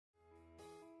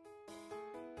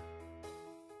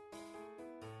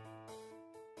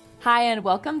Hi, and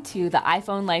welcome to the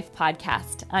iPhone Life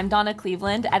podcast. I'm Donna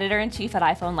Cleveland, editor-in-chief at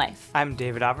iPhone Life. I'm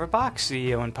David Averbach,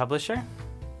 CEO and publisher.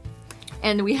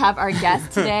 And we have our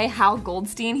guest today, Hal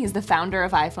Goldstein. He's the founder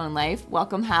of iPhone Life.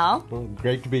 Welcome, Hal. Well,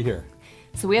 great to be here.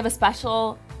 So we have a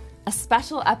special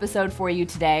episode for you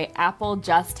today. Apple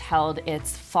just held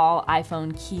its fall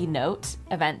iPhone keynote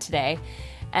event today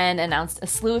and announced a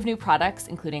slew of new products,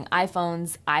 including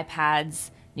iPhones, iPads,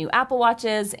 new Apple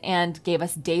Watches, and gave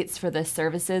us dates for the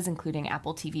services, including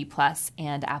Apple TV Plus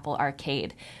and Apple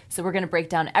Arcade. So we're going to break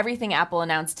down everything Apple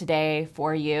announced today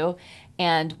for you,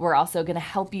 and we're also going to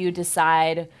help you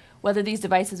decide whether these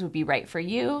devices would be right for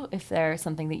you, if they're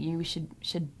something that you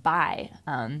should buy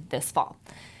this fall.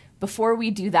 Before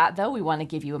we do that, though, we want to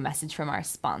give you a message from our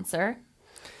sponsor.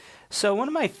 So one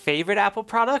of my favorite Apple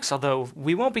products, although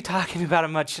we won't be talking about it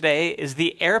much today, is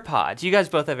the AirPods. You guys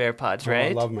both have AirPods,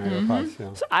 right? I love my AirPods,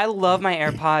 yeah. So I love my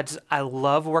AirPods. I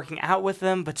love working out with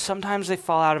them, but sometimes they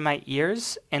fall out of my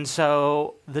ears. And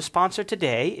so the sponsor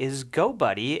today is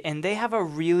GoBuddy, and they have a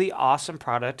really awesome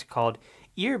product called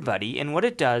EarBuddy. And what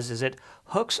it does is it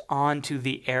hooks onto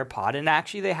the AirPod, and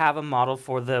actually they have a model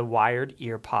for the wired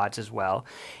earpods as well.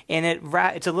 And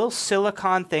it's a little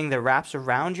silicone thing that wraps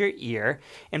around your ear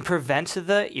and prevents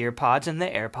the earpods and the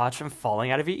AirPods from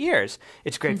falling out of your ears.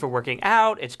 It's great for working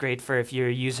out. It's great for if you're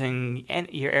using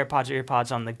your AirPods or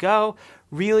earpods on the go.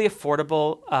 Really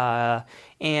affordable.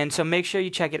 And so make sure you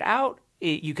check it out.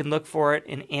 You can look for it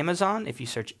in Amazon if you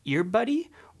search EarBuddy,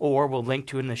 or we'll link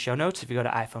to it in the show notes if you go to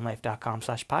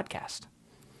iPhoneLife.com/podcast.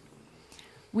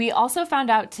 We also found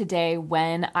out today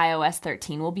when iOS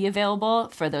 13 will be available.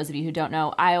 For those of you who don't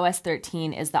know, iOS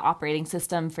 13 is the operating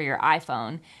system for your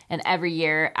iPhone. And every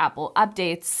year, Apple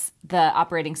updates the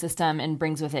operating system and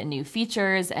brings with it new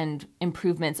features and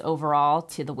improvements overall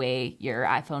to the way your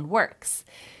iPhone works.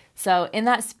 So in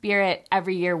that spirit,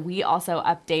 every year we also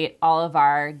update all of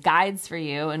our guides for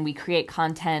you, and we create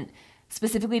content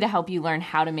specifically to help you learn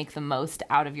how to make the most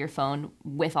out of your phone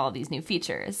with all of these new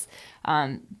features.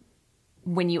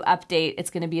 When you update,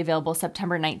 it's going to be available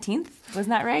September 19th. Wasn't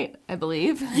that right? I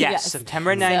believe. Yes,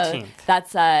 September 19th. So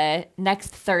that's next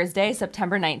Thursday,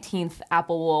 September 19th,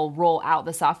 Apple will roll out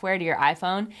the software to your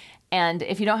iPhone. And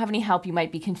if you don't have any help, you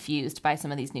might be confused by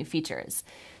some of these new features.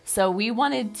 So we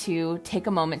wanted to take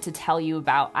a moment to tell you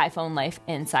about iPhone Life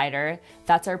Insider.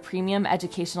 That's our premium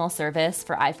educational service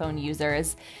for iPhone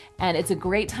users. And it's a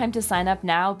great time to sign up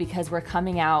now because we're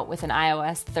coming out with an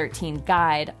iOS 13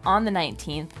 guide on the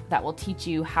 19th that will teach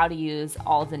you how to use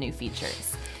all of the new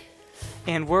features.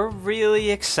 And we're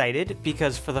really excited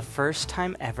because for the first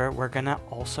time ever, we're going to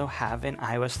also have an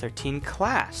iOS 13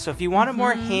 class. So if you want a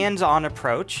more hands-on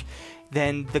approach,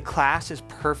 then the class is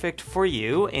perfect for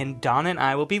you, and Donna and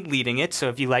I will be leading it. So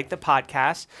if you like the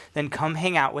podcast, then come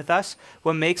hang out with us.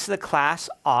 What makes the class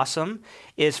awesome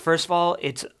is, first of all,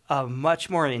 it's a much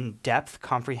more in-depth,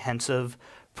 comprehensive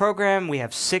program. We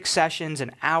have 6 sessions,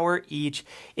 an hour each.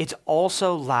 It's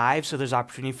also live, so there's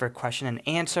opportunity for question and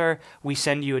answer. We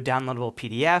send you a downloadable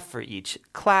PDF for each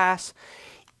class.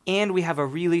 And we have a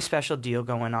really special deal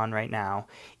going on right now.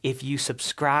 If you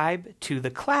subscribe to the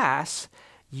class,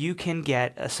 you can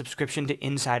get a subscription to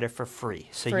Insider for free.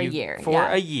 So for a year.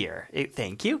 A year.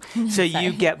 Thank you. So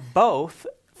you get both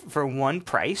for one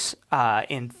price.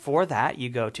 And for that, you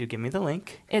go to, give me the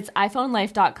link. It's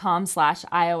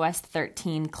iPhoneLife.com/iOS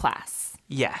 13 class.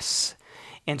 Yes.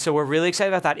 And so we're really excited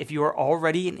about that. If you are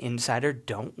already an Insider,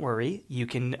 don't worry. You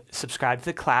can subscribe to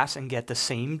the class and get the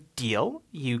same deal.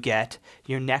 You get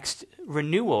your next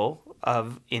renewal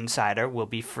of Insider will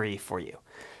be free for you.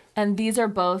 And these are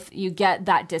both, you get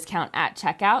that discount at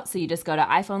checkout. So you just go to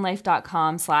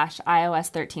iPhoneLife.com/iOS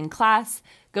 13 class,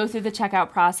 go through the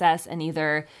checkout process, and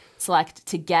either select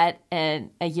to get a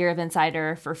year of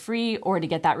Insider for free or to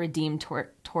get that redeemed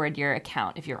toward your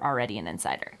account if you're already an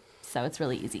Insider. So it's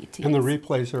really easy to And use. the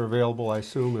replays are available, I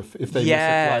assume, if they miss a class.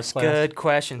 Yes, good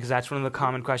question, because that's one of the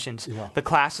common questions. Yeah. The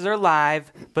classes are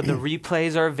live, but the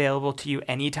replays are available to you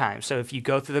anytime. So if you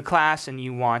go through the class and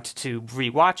you want to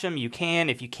rewatch them, you can.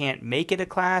 If you can't make it a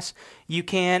class, you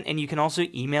can. And you can also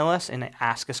email us and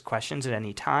ask us questions at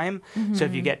any time. So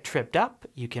if you get tripped up,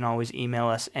 you can always email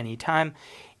us anytime.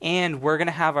 And we're going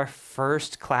to have our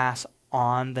first class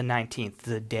on the 19th,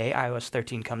 the day iOS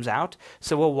 13 comes out.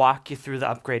 So we'll walk you through the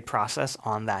upgrade process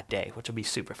on that day, which will be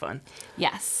super fun.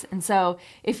 Yes. And so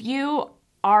if you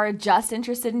are just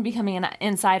interested in becoming an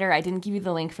Insider, I didn't give you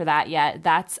the link for that yet.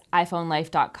 That's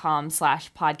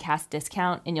iPhoneLife.com/podcast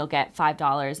discount, and you'll get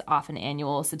 $5 off an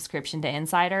annual subscription to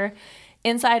Insider.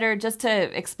 Insider, just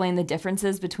to explain the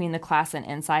differences between the class and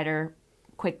Insider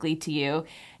quickly to you,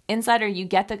 Insider, you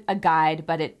get a guide,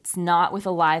 but it's not with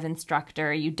a live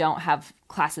instructor. You don't have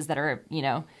classes that are,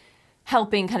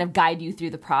 helping kind of guide you through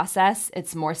the process.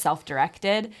 It's more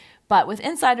self-directed. But with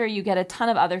Insider, you get a ton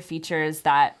of other features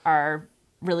that are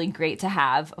really great to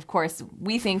have. Of course,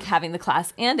 we think having the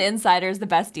class and Insider is the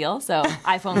best deal. So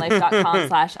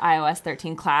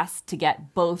iPhoneLife.com/iOS13 class to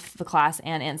get both the class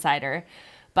and Insider.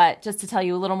 But just to tell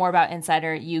you a little more about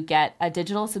Insider, you get a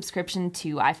digital subscription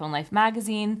to iPhone Life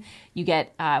magazine. You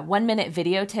get 1-minute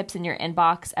video tips in your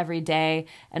inbox every day,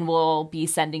 and we'll be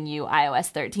sending you iOS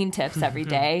 13 tips every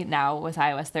day now with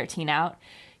iOS 13 out.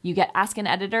 You get Ask an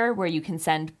Editor, where you can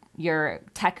send your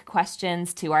tech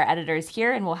questions to our editors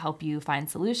here, and we'll help you find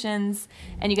solutions.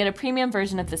 And you get a premium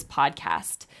version of this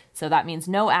podcast. So that means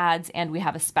no ads, and we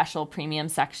have a special premium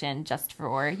section just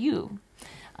for you.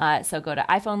 So go to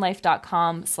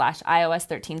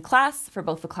iPhoneLife.com/iOS13 class for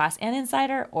both the class and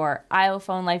Insider, or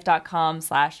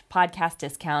iPhoneLife.com/podcast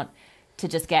discount to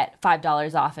just get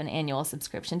 $5 off an annual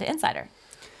subscription to Insider.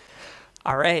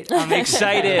 All right, I'm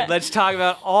excited. Let's talk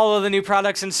about all of the new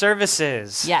products and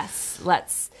services. Yes,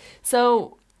 let's.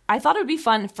 So I thought it would be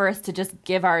fun first to just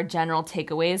give our general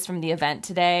takeaways from the event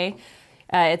today.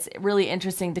 It's really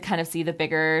interesting to kind of see the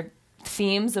bigger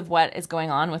themes of what is going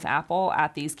on with Apple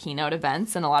at these keynote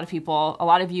events. And a lot of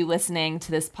you listening to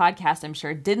this podcast, I'm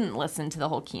sure, didn't listen to the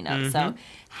whole keynote. So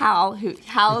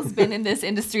Hal's been in this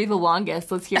industry the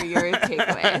longest. Let's hear your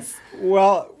takeaways.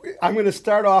 Well, I'm going to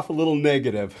start off a little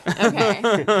negative.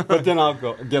 Okay. But then I'll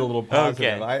get a little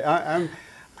positive. Okay.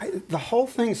 The whole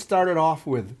thing started off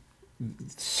with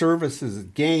services,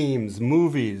 games,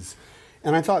 movies.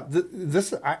 And I thought,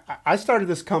 I started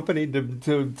this company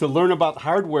to learn about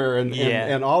hardware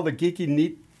and all the geeky,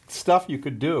 neat stuff you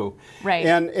could do. Right.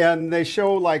 And they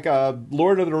show like a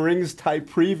Lord of the Rings type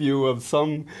preview of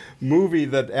some movie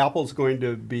that Apple's going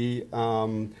to be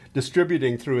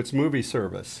distributing through its movie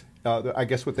service. I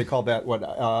guess what they call that,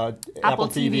 Apple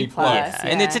TV Plus. Yeah.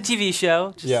 And it's a TV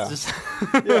show. Yeah.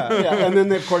 And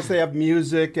then, of course, they have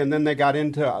music, and then they got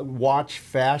into watch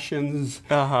fashions.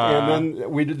 And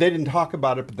then they didn't talk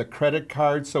about it, but the credit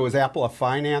card. So is Apple a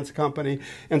finance company?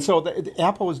 And so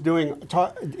Apple is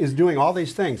doing all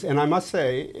these things. And I must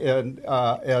say,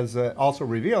 as also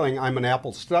revealing, I'm an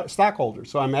Apple stockholder.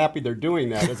 So I'm happy they're doing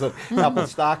that. As an Apple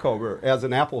stockholder, as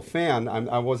an Apple fan,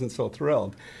 I wasn't so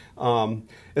thrilled.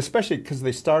 Especially because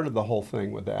they started the whole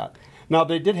thing with that. Now,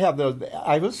 they did have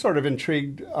I was sort of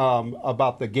intrigued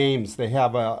about the games. They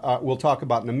have we'll talk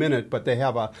about in a minute, but they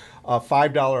have a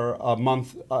 $5 a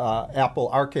month Apple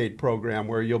Arcade program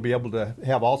where you'll be able to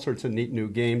have all sorts of neat new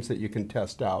games that you can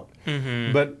test out.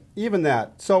 But even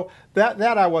that, so that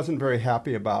I wasn't very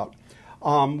happy about.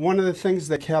 One of the things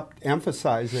they kept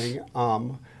emphasizing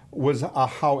was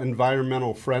how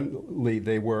environmental friendly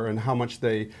they were and how much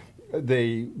that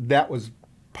was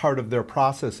part of their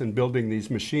process in building these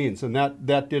machines, and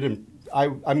that didn't.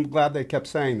 I'm glad they kept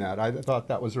saying that. I thought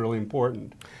that was really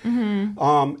important.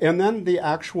 And then the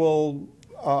actual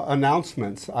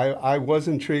announcements. I was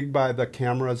intrigued by the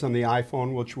cameras on the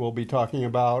iPhone, which we'll be talking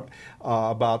about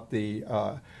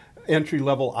the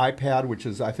entry-level iPad, which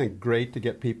is, I think, great to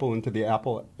get people into the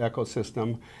Apple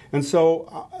ecosystem. And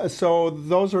so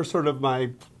those are sort of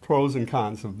my pros and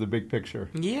cons of the big picture.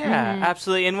 Yeah,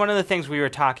 absolutely. And one of the things we were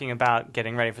talking about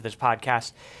getting ready for this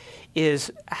podcast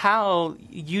is how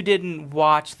you didn't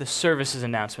watch the services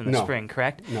announcement in the spring,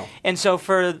 correct? No. And so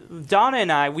for Donna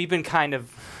and I, we've been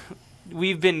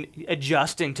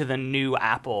adjusting to the new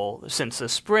Apple since the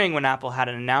spring when Apple had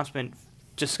an announcement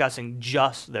discussing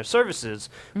just their services,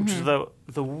 which is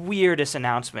the weirdest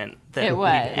annount that we've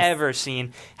ever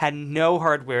seen. Had no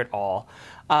hardware at all.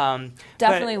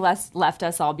 Definitely left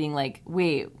us all being like,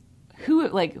 wait,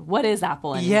 what is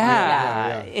Apple anymore?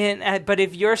 Yeah. But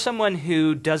if you're someone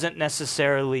who doesn't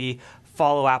necessarily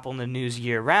follow Apple in the news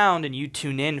year round and you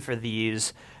tune in for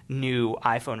these new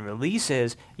iPhone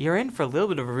releases, you're in for a little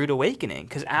bit of a rude awakening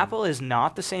because Apple is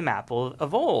not the same Apple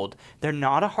of old. They're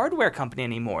not a hardware company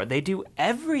anymore. They do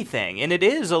everything. And it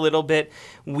is a little bit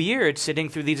weird sitting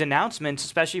through these announcements,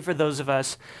 especially for those of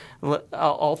us,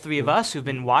 all three of us who've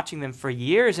been watching them for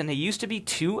years, and it used to be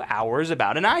 2 hours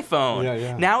about an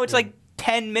iPhone. Now it's like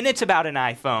 10 minutes about an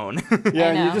iPhone.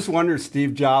 And you just wonder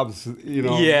Steve Jobs,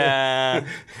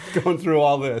 going through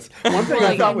all this. One thing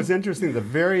I thought was interesting, at the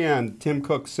very end, Tim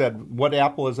Cook said, what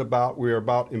Apple is about, we're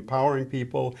about empowering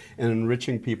people and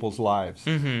enriching people's lives.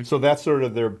 So that's sort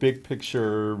of their big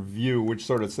picture view, which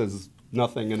sort of says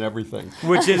nothing and everything.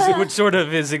 Which sort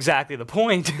of is exactly the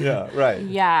point. Yeah, right.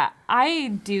 Yeah,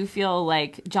 I do feel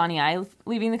like Johnny Ive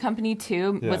leaving the company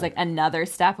too was like another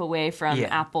step away from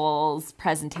Apple's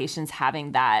presentations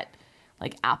having that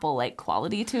like Apple-like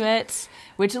quality to it,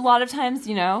 which a lot of times,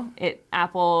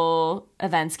 Apple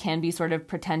events can be sort of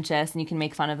pretentious and you can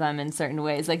make fun of them in certain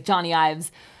ways. Like Johnny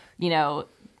Ives,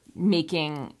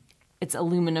 making its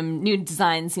aluminum new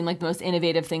design seem like the most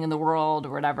innovative thing in the world or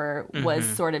whatever was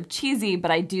sort of cheesy, but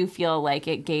I do feel like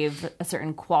it gave a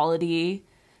certain quality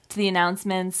to the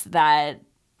announcements that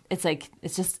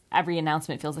it's just every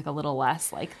announcement feels like a little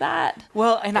less like that.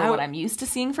 Well, and what I'm used to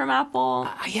seeing from Apple.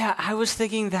 Yeah, I was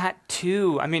thinking that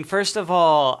too. I mean, first of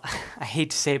all, I hate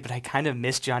to say it, but I kind of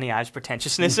miss Johnny Ive's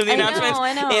pretentiousness in the announcements.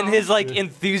 I know. And his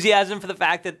enthusiasm for the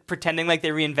fact that pretending like they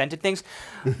reinvented things.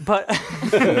 But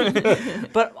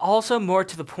but also more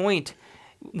to the point,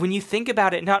 when you think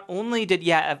about it, not only did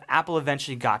Apple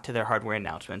eventually got to their hardware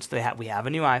announcements. We have a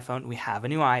new iPhone, we have a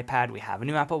new iPad, we have a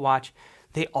new Apple Watch.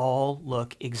 They all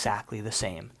look exactly the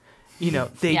same.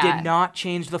 They did not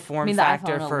change the form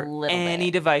factor for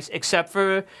any device except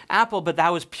for Apple, but that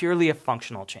was purely a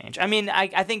functional change. I mean,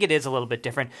 I think it is a little bit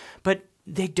different, but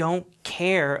they don't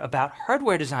care about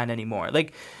hardware design anymore.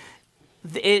 Like,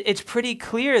 it's pretty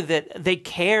clear that they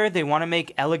care. They want to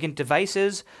make elegant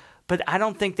devices, but I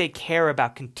don't think they care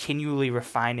about continually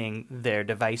refining their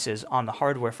devices on the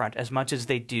hardware front as much as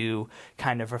they do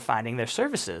kind of refining their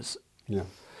services. Yeah.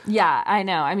 Yeah, I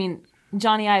know. I mean,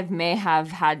 Johnny Ive may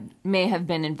have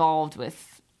been involved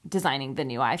with designing the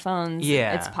new iPhones.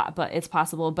 Yeah. It's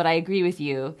possible. But I agree with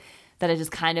you that it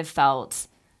just kind of felt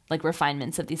like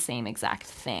refinements of the same exact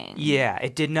thing. Yeah,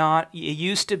 it did not. It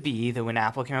used to be that when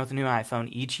Apple came out with a new iPhone,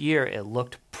 each year it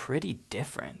looked pretty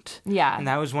different. Yeah. And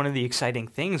that was one of the exciting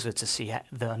things, was to see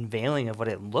the unveiling of what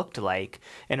it looked like.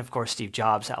 And of course, Steve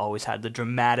Jobs always had the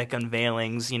dramatic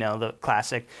unveilings, the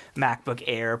classic MacBook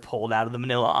Air pulled out of the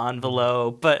manila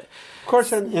envelope. But of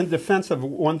course, in defense of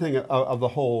one thing of the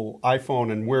whole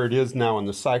iPhone and where it is now in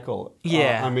the cycle,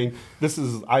 yeah. I mean, this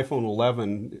is iPhone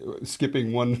 11,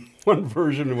 skipping one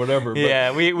version or whatever. But,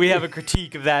 yeah, we have a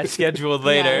critique of that scheduled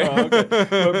later.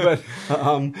 Okay.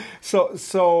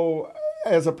 So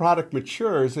as a product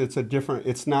matures,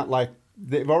 it's not like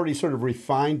they've already sort of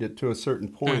refined it to a certain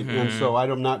point, and so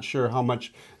I'm not sure how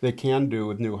much they can do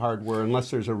with new hardware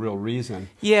unless there's a real reason.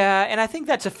 Yeah, and I think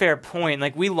that's a fair point.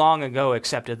 Like, we long ago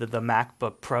accepted that the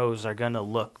MacBook Pros are going to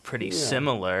look pretty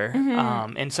similar,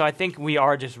 and so I think we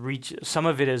are just some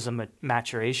of it is a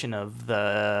maturation of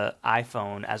the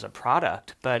iPhone as a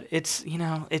product, but it's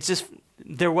just.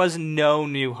 There was no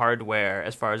new hardware,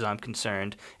 as far as I'm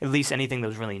concerned, at least anything that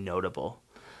was really notable.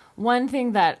 One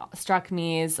thing that struck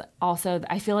me is also,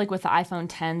 I feel like with the iPhone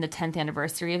 10, the 10th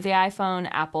anniversary of the iPhone,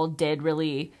 Apple did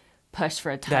really push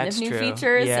for a ton of new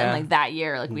features. Yeah. And that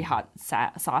year, we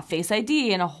saw Face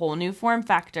ID and a whole new form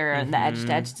factor and the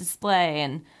edge-to-edge display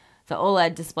and the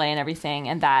OLED display and everything.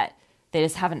 And that they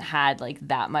just haven't had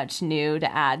that much new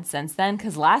to add since then,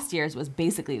 because last year's was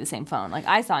basically the same phone.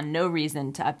 I saw no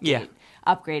reason to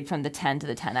upgrade from the 10 to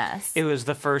the 10S. It was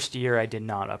the first year I did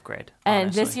not upgrade. And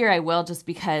honestly. this year I will, just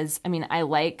because, I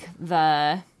like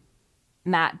the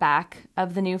matte back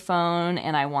of the new phone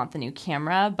and I want the new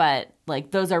camera, but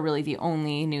those are really the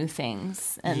only new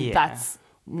things. And that's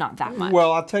not that much.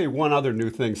 Well, I'll tell you one other new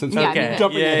thing, since I'm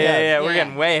jumping ahead. Yeah, we're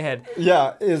getting way ahead.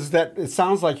 Yeah, is that it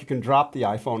sounds like you can drop the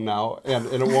iPhone now and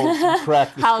it won't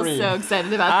crack the Hal's screen. so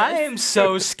excited about this. I am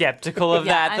so skeptical of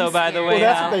that, though, by the way. Well,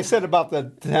 that's what they said about the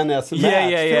 10S and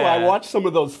Max, too. I watched some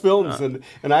of those films, and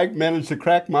I managed to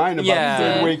crack mine about the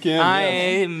third week in. I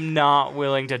am not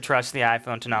willing to trust the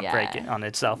iPhone to not break it on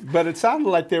itself. But it sounded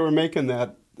like they were making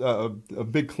that a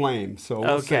big claim, so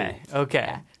we'll see. Okay.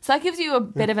 Yeah. So that gives you a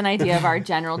bit of an idea of our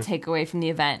general takeaway from the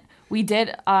event. We did,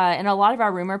 in a lot of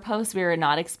our rumor posts, we were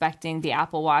not expecting the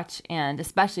Apple Watch and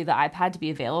especially the iPad to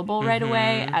be available right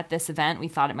away at this event. We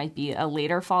thought it might be a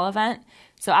later fall event.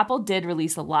 So Apple did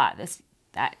release a lot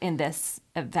in this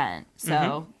event.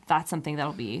 So that's something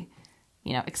that'll be,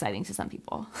 exciting to some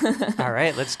people. All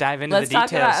right, let's dive into the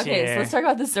details here. So let's talk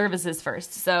about the services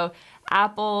first. So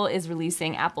Apple is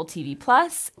releasing Apple TV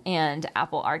Plus and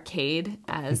Apple Arcade,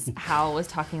 as Hal was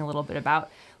talking a little bit about.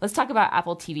 Let's talk about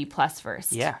Apple TV Plus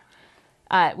first. Yeah.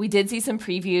 We did see some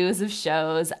previews of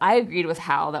shows. I agreed with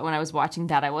Hal that when I was watching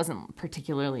that, I wasn't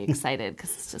particularly excited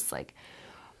because it's just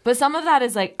but some of that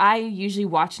is I usually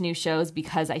watch new shows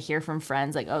because I hear from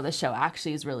friends oh, the show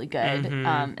actually is really good.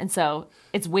 And so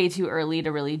it's way too early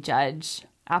to really judge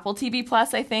Apple TV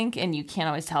Plus, I think, and you can't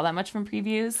always tell that much from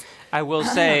previews. I will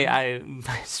say,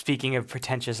 speaking of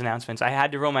pretentious announcements, I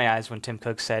had to roll my eyes when Tim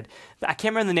Cook said, I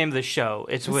can't remember the name of the show.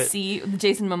 It's with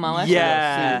Jason Momoa.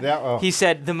 Yeah. He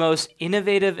said the most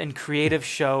innovative and creative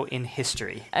show in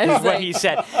history is what he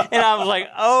said. And I was like,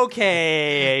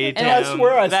 okay, Tim, and I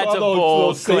swear I that's saw a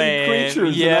bold those claim. same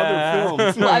creatures in other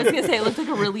films. Well, I was going to say, it looked like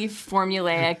a really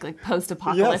formulaic, like,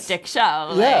 post-apocalyptic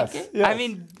show. Yes. Like, yes. I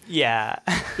mean, yeah.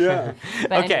 Yeah.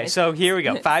 But Okay, anyways, so here we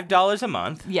go. $5 a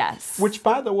month. yes. Which,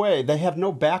 by the way, they have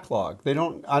no backlog. They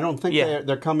don't. I don't think Yeah.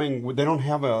 they're coming. They don't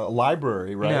have a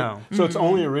library, right? No. So it's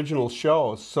only original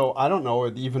shows. So I don't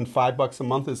know. Even $5 a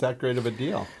month is that great of a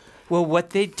deal? Well,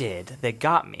 what they did, they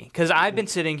got me. Because I've been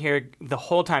sitting here the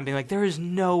whole time being like, there is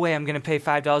no way I'm going to pay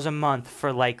 $5 a month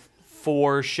for like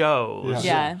 4 shows.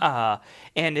 Yeah.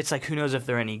 And it's like, who knows if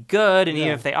they're any good. And even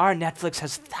Yeah. if they are, Netflix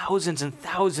has thousands and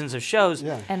thousands of shows.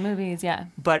 Yeah. And movies, yeah.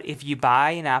 But if you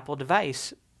buy an Apple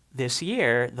device this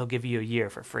year, they'll give you a year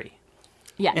for free.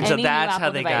 Yeah, And so any new that's how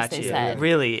Apple they device, got you. said.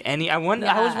 Really? I was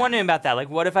Yeah. wondering about that. Like,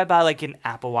 what if I buy like an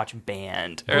Apple Watch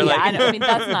Band? Or Yeah, like, I mean,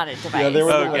 that's not a device. Yeah, they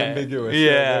were Okay. ambiguous.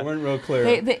 Yeah. They weren't real clear.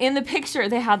 In the picture,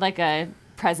 they had like a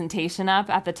presentation up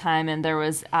at the time, and there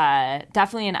was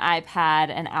definitely an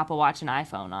iPad, an Apple Watch, and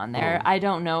iPhone on there. I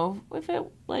don't know if it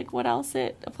what else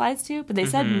it applies to, but they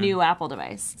said new Apple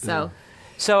device.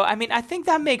 So, I mean, I think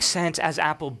that makes sense as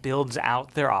Apple builds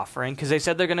out their offering, because they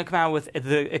said they're going to come out with,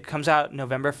 it comes out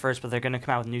November 1st, but they're going to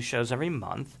come out with new shows every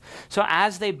month. So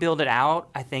as they build it out,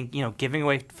 I think, giving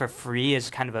away for free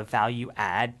is kind of a value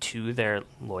add to their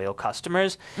loyal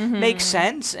customers. Makes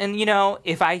sense. And,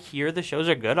 if I hear the shows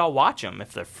are good, I'll watch them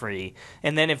if they're free.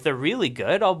 And then if they're really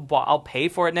good, I'll pay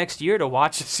for it next year to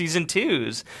watch season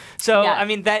 2s. So, Yeah. I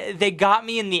mean, they got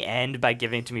me in the end by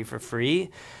giving it to me for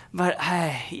free. But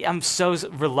I'm so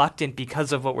reluctant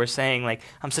because of what we're saying. Like,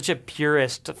 I'm such a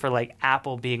purist for, like,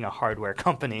 Apple being a hardware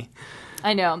company.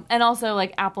 I know. And also,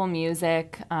 like, Apple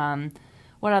Music,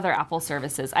 what other Apple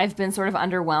services? I've been sort of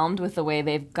underwhelmed with the way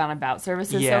they've gone about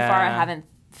services so far. I haven't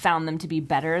found them to be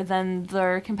better than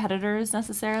their competitors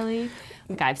necessarily.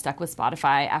 Like, I've stuck with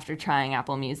Spotify after trying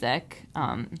Apple Music.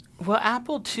 Well,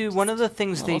 Apple, too, one of the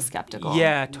things a little skeptical.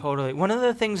 Yeah, totally. One of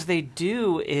the things they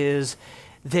do is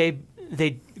they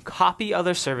copy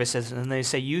other services and they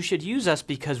say you should use us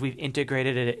because we've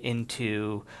integrated it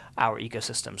into our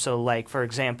ecosystem. So, like, for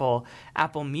example,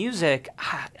 Apple Music,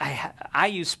 I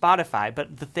use Spotify,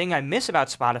 but the thing I miss about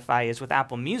Spotify is with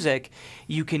Apple Music,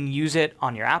 you can use it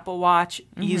on your Apple Watch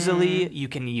easily. You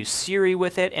can use Siri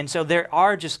with it. And so there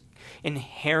are just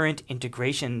inherent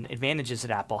integration advantages that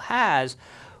Apple has,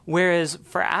 whereas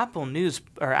for Apple News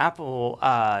or Apple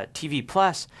TV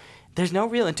Plus, there's no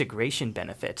real integration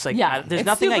benefits. Like, there's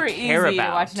nothing I care It's super easy about.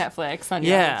 to watch Netflix on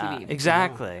your Apple TV.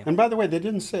 Exactly. And by the way, they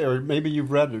didn't say, or maybe you've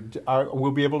read it,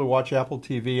 we'll be able to watch Apple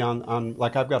TV on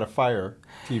like I've got a Fire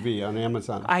TV on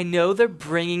Amazon. I know they're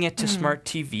bringing it to smart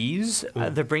TVs.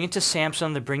 They're bringing it to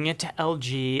Samsung. They're bringing it to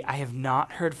LG. I have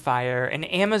not heard Fire. And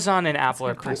Amazon and Apple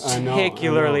are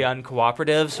particularly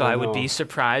uncooperative, so I would be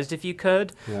surprised if you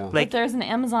could. Yeah. Like, But there's an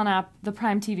Amazon app. The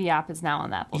Prime TV app is now on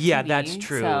the Apple TV. yeah, that's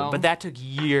true. So, But that took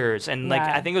years. And, like,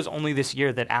 Yeah. I think it was only this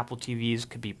year that Apple TVs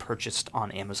could be purchased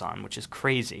on Amazon, which is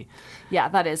crazy. yeah,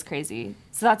 that is crazy.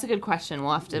 So that's a good question.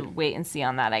 We'll have to wait and see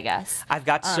on that, I guess. I've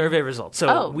got survey results.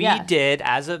 So we yeah. did,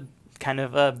 as a kind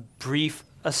of a brief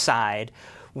aside,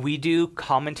 we do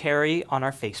commentary on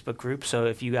our Facebook group. So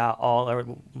if you all are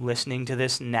listening to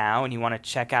this now and you want to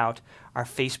check out our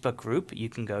Facebook group, you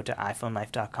can go to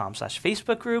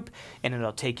iPhoneLife.com/Facebook group, and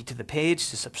it'll take you to the page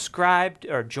to subscribe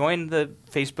or join the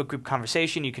Facebook group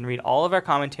conversation. You can read all of our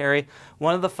commentary.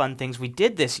 One of the fun things we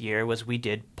did this year was we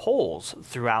did polls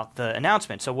throughout the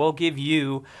announcement. So we'll give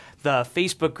you the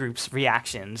Facebook group's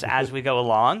reactions as we go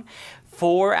along.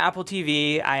 For Apple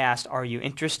TV, I asked, are you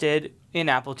interested in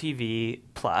Apple TV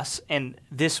Plus? And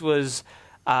this was,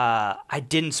 I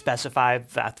didn't specify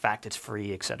the fact it's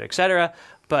free, et cetera,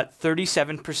 but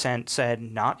 37% said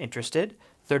not interested,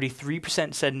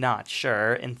 33% said not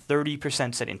sure, and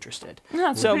 30% said interested.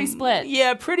 Yeah, it's pretty split.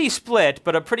 Yeah, pretty split,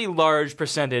 but a pretty large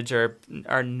percentage are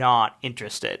not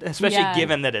interested, especially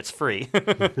given that it's free.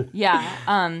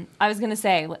 Yeah. I was going to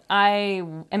say, I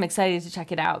am excited to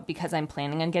check it out because I'm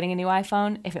planning on getting a new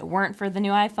iPhone. If it weren't for the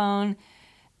new iPhone,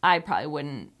 I probably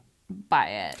wouldn't buy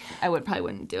it. I probably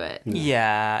wouldn't do it.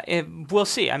 Yeah, we'll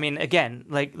see. I mean, again,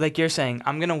 like you're saying,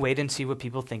 I'm going to wait and see what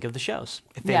people think of the shows.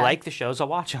 If they like the shows, I'll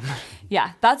watch them.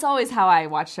 Yeah, that's always how I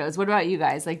watch shows. What about you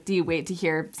guys? Like, do you wait to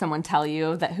hear someone tell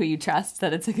you that who you trust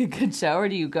that it's like a good show, or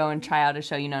do you go and try out a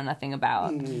show you know nothing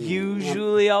about?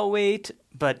 Usually I'll wait,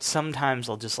 but sometimes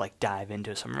I'll just like dive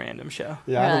into some random show.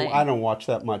 Yeah, Really? I don't watch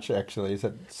that much actually.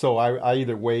 So I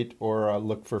either wait or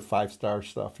look for 5-star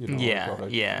stuff. Yeah, go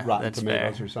to yeah, Rotten that's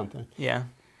Tomatoes fair. or something. Yeah.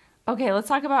 Okay, let's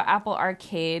talk about Apple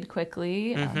Arcade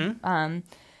quickly. Mm-hmm.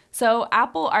 So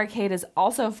Apple Arcade is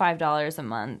also $5 a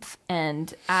month,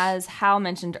 and as Hal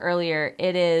mentioned earlier,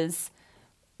 it is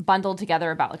bundled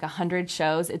together about like 100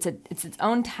 shows. It's its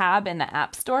own tab in the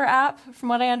App Store app, from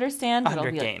what I understand. 100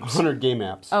 It'll be games. 100 game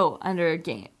apps. Oh, under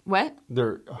game. What? There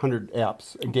are 100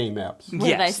 apps, game apps. What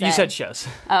did I Yes, say? you said shows.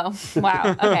 Oh,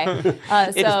 wow. Okay.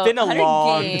 It's been a 100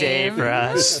 long day for games.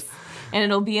 us. And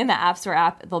it'll be in the App Store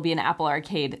app. There'll be an Apple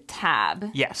Arcade tab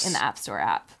Yes. in the App Store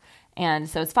app. And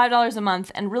so it's $5 a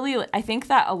month. And really, I think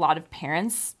that a lot of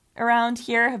parents around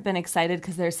here have been excited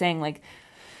because they're saying, like,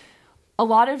 a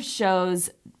lot of shows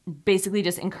basically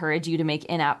just encourage you to make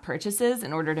in-app purchases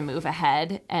in order to move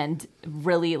ahead. And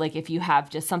really, like, if you have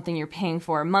just something you're paying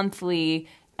for monthly,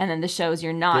 and then the shows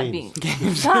you're not Games.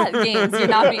 games. You're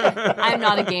not being. I'm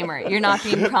not a gamer. You're not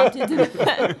being prompted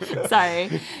to.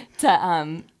 Sorry,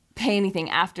 to pay anything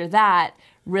after that.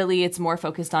 Really, it's more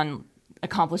focused on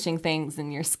accomplishing things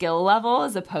in your skill level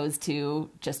as opposed to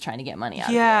just trying to get money out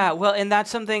of it. Yeah, well, and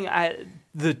that's something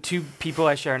the two people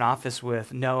I share an office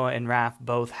with, Noah and Raph,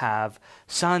 both have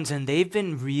sons, and they've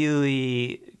been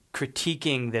really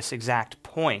critiquing this exact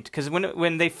point. Because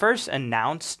when they first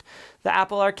announced the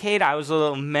Apple Arcade, I was a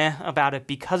little meh about it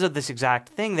because of this exact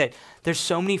thing that there's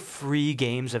so many free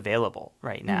games available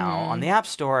right now on the App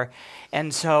Store.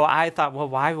 And so I thought, well,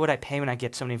 why would I pay when I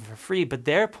get so many for free? But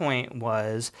their point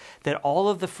was that all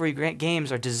of the free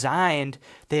games are designed,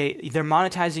 they're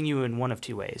monetizing you in one of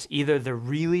two ways. Either they're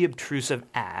really obtrusive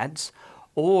ads,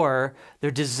 or they're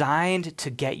designed to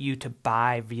get you to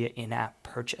buy via in-app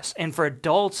purchase. And for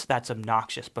adults, that's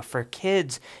obnoxious. But for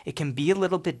kids, it can be a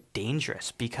little bit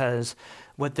dangerous because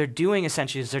what they're doing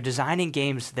essentially is they're designing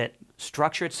games that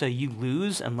structure it so you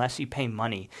lose unless you pay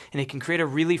money. And it can create a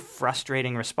really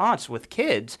frustrating response with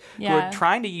kids who are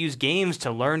trying to use games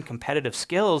to learn competitive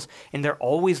skills, and they're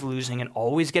always losing and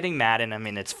always getting mad. And I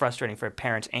mean, it's frustrating for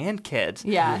parents and kids.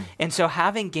 Yeah. And so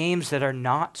having games that are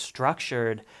not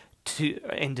structured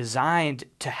and designed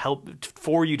to help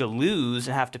for you to lose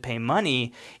and have to pay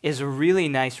money is a really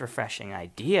nice, refreshing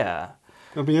idea.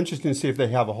 It'll be interesting to see if they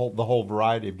have the whole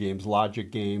variety of games,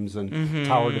 logic games and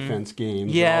tower defense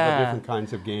games, and all the different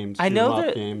kinds of games. I know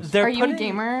that games. Are you a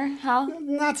gamer, Hal?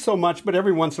 Not so much, but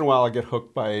every once in a while I get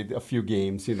hooked by a few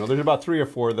games. There's about 3 or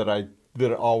 4 that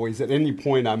always, at any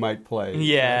point, I might play.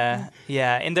 Yeah,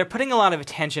 and they're putting a lot of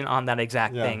attention on that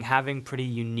exact thing, having pretty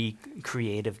unique,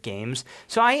 creative games.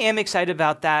 So I am excited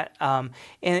about that. And,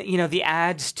 the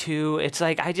ads, too, it's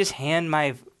like I just hand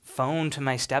my phone to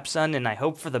my stepson and I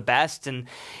hope for the best, and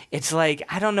it's like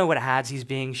I don't know what ads he's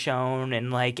being shown,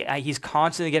 and like he's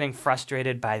constantly getting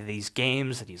frustrated by these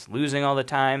games that he's losing all the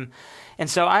time. And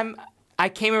so I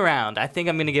came around. I think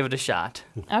I'm going to give it a shot.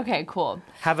 Okay, cool.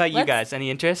 How about you guys? Any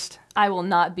interest? I will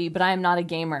not be, but I am not a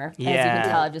gamer. Yeah. As you can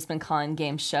tell, I've just been calling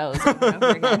game shows over and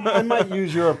over again. I might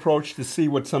use your approach to see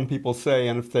what some people say,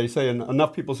 and if they say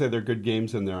enough people say there are good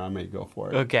games in there, I may go for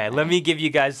it. Okay, let me give you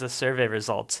guys the survey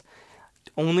results.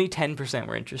 Only 10%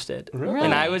 were interested. Really?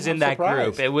 And I was in I'm that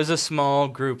surprised. group. It was a small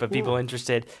group of people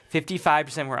interested.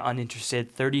 55% were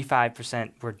uninterested.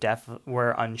 35%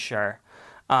 were unsure.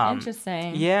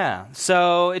 Interesting. Yeah.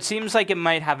 So it seems like it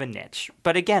might have a niche.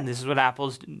 But again, this is what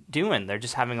Apple's doing. They're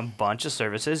just having a bunch of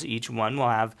services. Each one will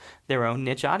have their own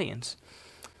niche audience.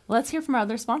 Let's hear from our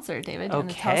other sponsor, David. Do you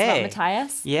want to tell us Okay. about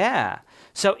Matthias? Yeah.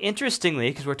 So interestingly,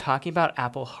 because we're talking about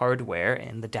Apple hardware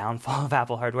and the downfall of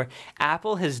Apple hardware,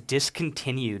 Apple has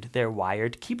discontinued their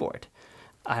wired keyboard.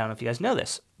 I don't know if you guys know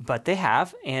this, but they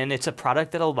have, and it's a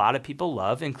product that a lot of people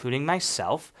love, including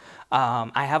myself.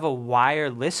 I have a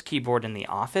wireless keyboard in the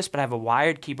office, but I have a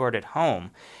wired keyboard at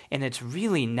home, and it's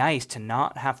really nice to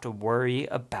not have to worry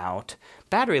about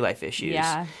battery life issues.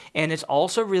 Yeah. And it's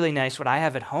also really nice, what I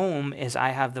have at home is I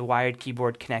have the wired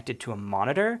keyboard connected to a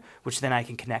monitor, which then I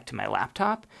can connect to my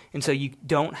laptop, and so you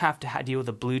don't have to deal with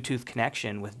a Bluetooth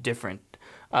connection with different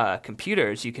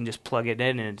computers. You can just plug it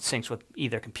in and it syncs with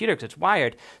either computer because it's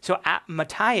wired. So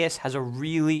Matthias has a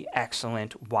really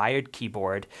excellent wired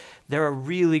keyboard. They're a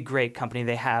really great company.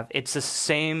 It's the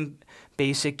same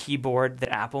basic keyboard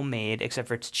that Apple made, except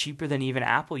for it's cheaper than even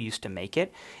Apple used to make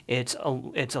it. It's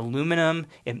aluminum.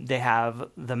 They have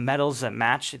the metals that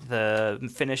match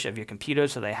the finish of your computer,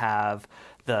 so they have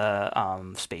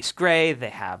the space gray,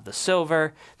 they have the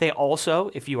silver. They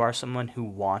also, if you are someone who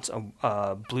wants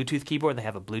a Bluetooth keyboard, they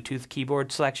have a Bluetooth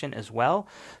keyboard selection as well.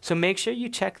 So make sure you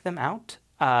check them out.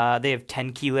 They have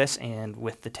 10 keyless and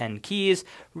with the 10 keys.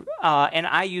 And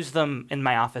I use them in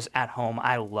my office at home.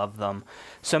 I love them.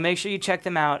 So make sure you check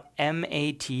them out,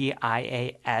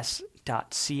 matias.ca.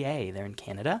 They're in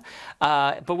Canada.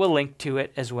 But we'll link to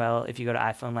it as well if you go to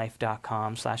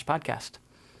iPhoneLife.com/podcast.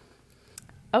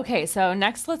 Okay, so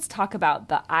next let's talk about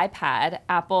the iPad.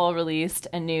 Apple released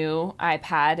a new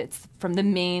iPad. It's from the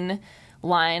main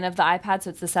line of the iPad,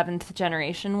 so it's the 7th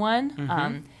generation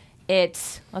one.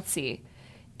 Let's see.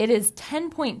 It is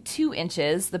 10.2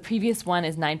 inches. The previous one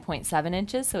is 9.7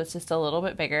 inches, so it's just a little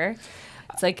bit bigger.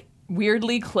 It's like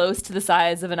weirdly close to the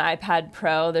size of an iPad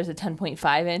Pro. There's a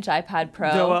 10.5-inch iPad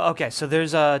Pro. Okay, so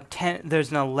there's an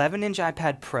 11-inch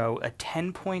iPad Pro, a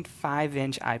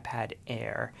 10.5-inch iPad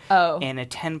Air, and a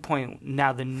 10.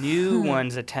 Now the new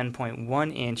one's a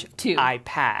 10.1-inch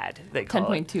iPad. They call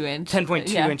 10.2 inch.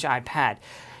 10.2-inch iPad.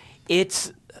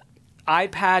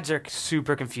 iPads are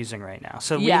super confusing right now.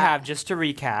 So we have, just to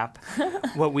recap,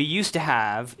 what we used to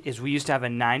have is a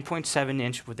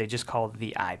 9.7-inch, what they just called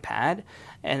the iPad,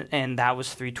 and that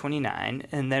was $329.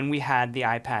 And then we had the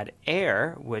iPad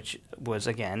Air, which was,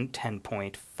 again,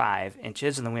 10.5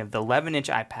 inches. And then we have the 11-inch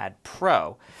iPad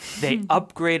Pro. They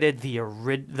upgraded the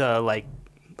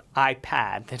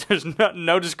iPad. There's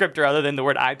no descriptor other than the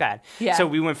word iPad. Yeah. So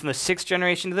we went from the 6th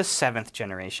generation to the 7th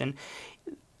generation.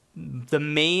 The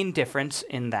main difference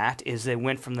in that is they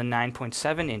went from the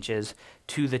 9.7 inches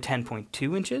to the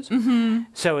 10.2 inches.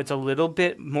 So it's a little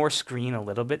bit more screen, a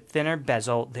little bit thinner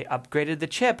bezel. They upgraded the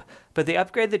chip, but they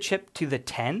upgraded the chip to the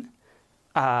 10,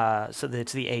 so that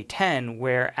it's the A10,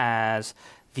 whereas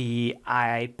the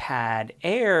iPad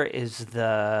Air is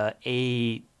the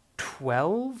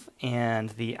A12,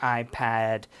 and the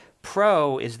iPad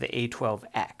Pro is the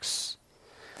A12X.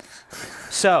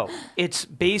 So it's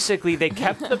basically they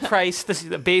kept the price.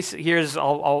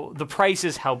 The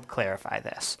prices help clarify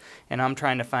this, and I'm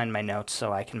trying to find my notes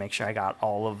so I can make sure I got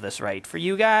all of this right for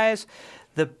you guys.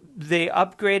 They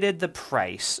upgraded the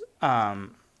price.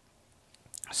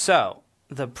 So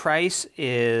the price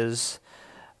is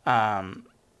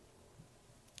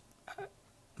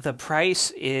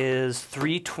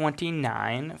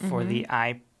 $329 for the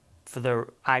iPad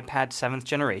 7th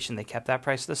generation. They kept that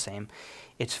price the same.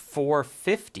 It's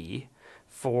 $450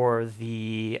 for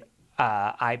the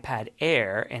iPad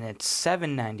Air, and it's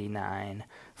 $799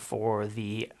 for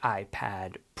the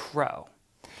iPad Pro.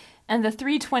 And the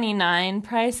 $329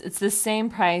 price, it's the same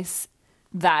price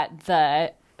that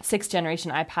the 6th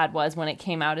generation iPad was when it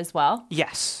came out as well.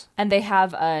 Yes. And they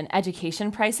have an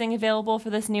education pricing available for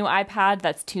this new iPad.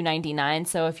 That's $299.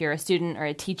 So if you're a student or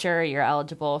a teacher, you're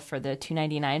eligible for the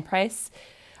 $299 price.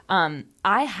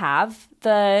 I have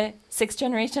the 6th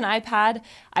generation iPad.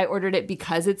 I ordered it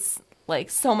because it's like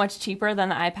so much cheaper than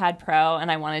the iPad Pro,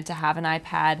 and I wanted to have an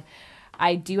iPad.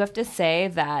 I do have to say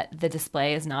that the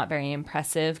display is not very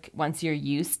impressive once you're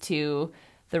used to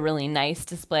the really nice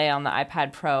display on the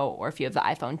iPad Pro, or if you have the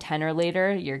iPhone 10 or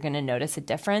later, you're going to notice a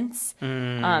difference.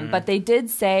 But they did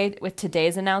say with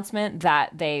today's announcement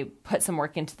that they put some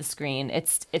work into the screen.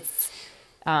 It's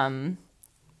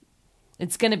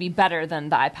going to be better than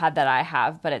the iPad that I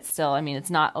have, but it's still,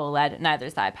 it's not OLED. Neither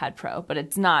is the iPad Pro, but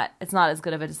it's not as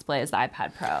good of a display as the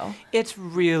iPad Pro. It's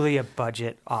really a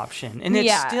budget option, and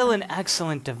it's still an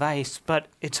excellent device, but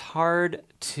it's hard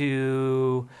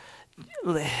to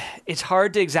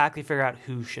exactly figure out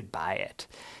who should buy it.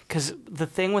 Because the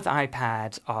thing with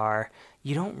iPads are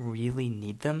you don't really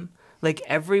need them. Like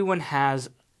everyone has,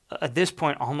 at this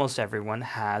point, almost everyone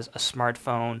has a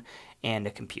smartphone and a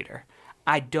computer.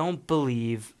 I don't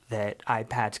believe that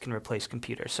iPads can replace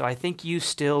computers. So I think you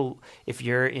still, if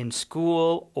you're in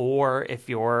school or if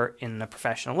you're in a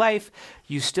professional life,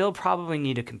 you still probably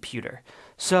need a computer.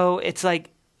 So it's like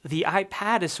the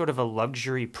iPad is sort of a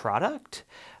luxury product,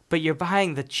 but you're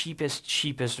buying the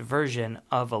cheapest version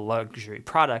of a luxury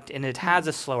product, and it has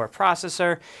a slower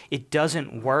processor. It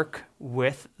doesn't work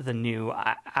with the new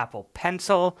Apple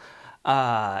Pencil.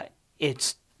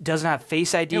 It doesn't have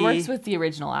Face ID. It works with the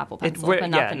original Apple Pencil, but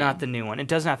not the new one. It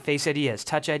doesn't have Face ID. It has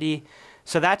Touch ID.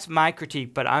 So that's my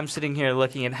critique, but I'm sitting here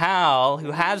looking at Hal,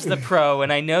 who has the Pro,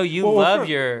 and I know you love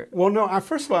your... Well, no,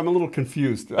 first of all, I'm a little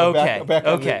confused. Back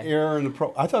on the Air and the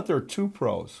Pro. I thought there were two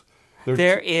Pros.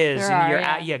 There is.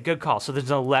 Good call. So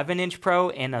there's an 11-inch Pro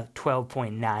and a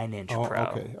 12.9-inch Pro.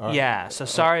 Okay. All right. Yeah, so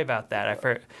sorry about that.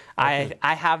 I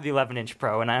have the 11-inch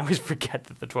Pro, and I always forget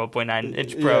that the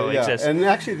 12.9-inch Pro exists. And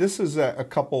actually, this is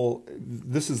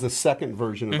this is the second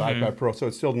version of the iPad Pro, so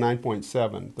it's still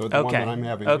 9.7, the one that I'm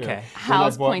having here.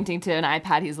 Hal's pointing to an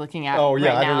iPad he's looking at right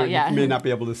now. You may not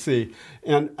be able to see.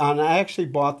 And I actually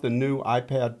bought the new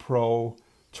iPad Pro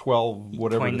 12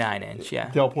 whatever 0.9 inch, yeah.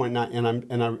 12.9,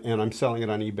 and I'm selling it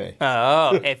on eBay.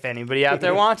 Oh, if anybody out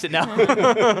there wants it, no.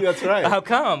 That's right. How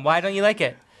come? Why don't you like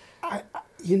it? I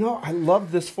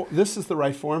love this. This is the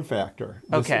right form factor.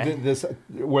 This,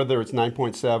 whether it's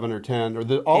 9.7 or 10 or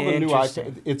all the new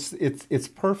iPad, it's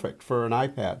perfect for an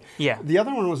iPad. Yeah. The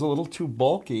other one was a little too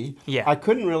bulky. Yeah. I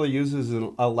couldn't really use it as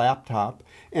a laptop,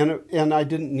 and I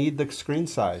didn't need the screen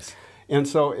size, and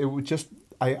so it would just.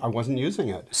 I wasn't using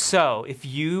it. So if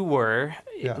you were,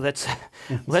 let's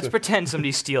pretend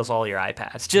somebody steals all your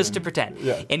iPads, just to pretend,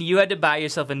 and you had to buy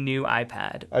yourself a new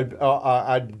iPad.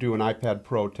 I'd do an iPad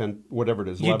Pro 10, whatever it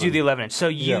is. You do the 11-inch. So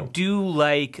you do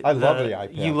like I love the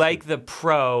iPad. You like the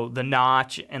Pro, the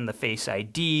notch, and the Face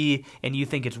ID, and you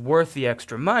think it's worth the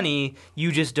extra money.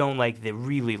 You just don't like the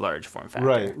really large form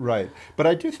factor. Right. But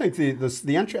I do think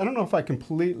the entry. I don't know if I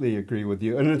completely agree with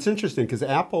you, and it's interesting because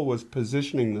Apple was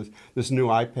positioning this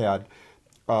new iPad.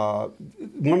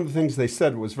 One of the things they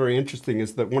said was very interesting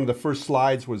is that one of the first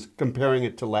slides was comparing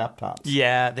it to laptops.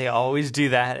 Yeah, they always do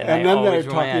that. And then they're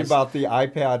talking about the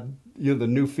iPad, the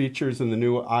new features and the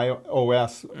new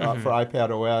iOS for iPad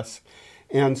OS.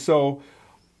 And so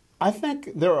I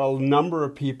think there are a number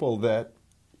of people that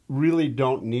really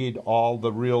don't need all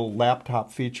the real laptop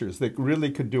features. They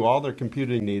really could do all their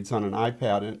computing needs on an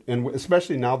iPad, and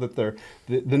especially now that the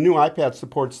new iPad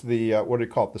supports the what do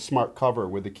you call it, the smart cover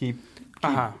with the key.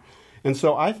 And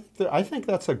so I think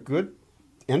that's a good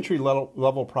entry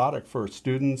level product for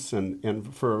students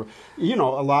and for a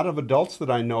lot of adults that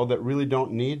I know that really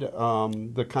don't need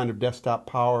the kind of desktop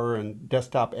power and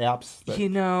desktop apps.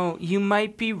 You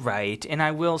might be right, and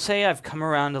I will say I've come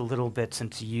around a little bit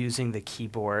since using the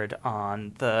keyboard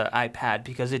on the iPad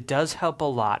because it does help a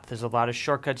lot. There's a lot of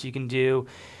shortcuts you can do.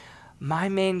 My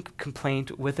main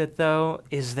complaint with it though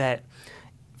is that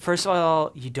first of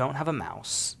all, you don't have a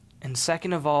mouse, and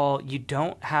second of all, you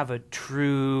don't have a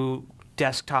true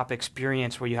desktop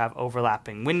experience where you have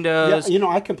overlapping windows. Yeah,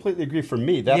 I completely agree. For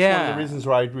me, that's one of the reasons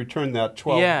why I returned that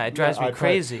 12. Yeah, it drives me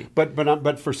crazy. But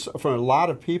for a lot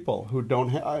of people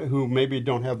who maybe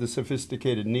don't have the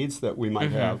sophisticated needs that we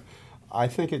might have, I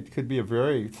think it could be a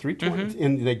very 320.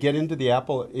 And they get into the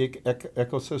Apple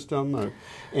ecosystem,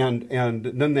 and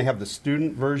then they have the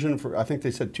student version for I think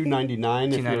they said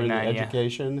 $299 if you're in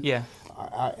education. Yeah.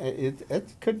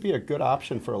 It could be a good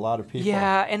option for a lot of people.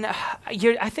 Yeah, and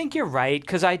I think you're right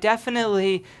because I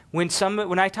definitely when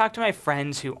I talk to my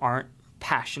friends who aren't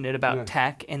passionate about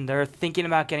tech and they're thinking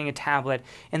about getting a tablet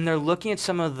and they're looking at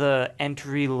some of the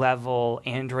entry-level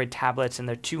Android tablets and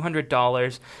they're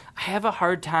 $200, I have a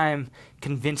hard time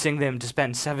convincing them to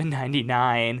spend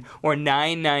 $799 or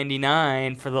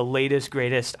 $999 for the latest,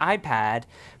 greatest iPad.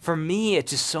 For me,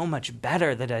 it's just so much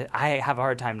better that I have a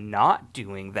hard time not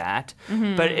doing that.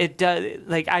 But it does.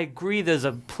 I agree there's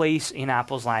a place in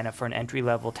Apple's lineup for an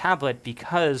entry-level tablet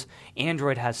because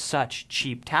Android has such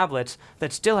cheap tablets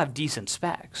that still have decent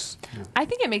specs. I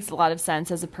think it makes a lot of sense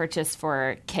as a purchase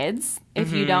for kids.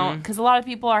 If you don't, because a lot of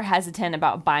people are hesitant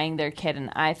about buying their kid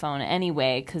an iPhone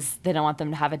anyway because they don't want them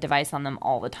to have a device on them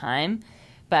all the time.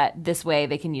 But this way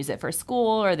they can use it for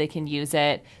school or they can use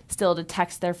it still to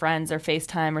text their friends or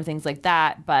FaceTime or things like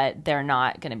that, but they're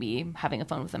not going to be having a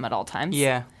phone with them at all times.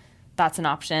 Yeah. That's an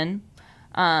option.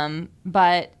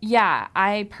 But yeah,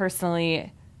 I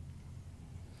personally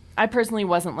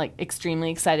wasn't extremely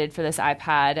excited for this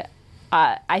iPad.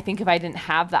 I think if I didn't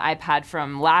have the iPad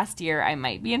from last year, I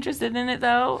might be interested in it,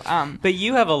 though. But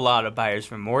you have a lot of buyer's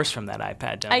remorse from that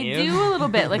iPad, don't you? I do a little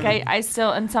bit. I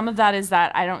still, and some of that is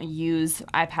that I don't use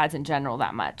iPads in general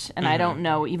that much, and I don't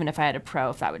know even if I had a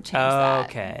Pro if that would change that.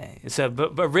 Okay. So,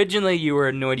 but originally you were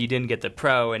annoyed you didn't get the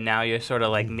Pro, and now you're sort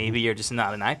of maybe you're just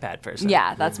not an iPad person.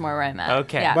 Yeah, that's more where I'm at.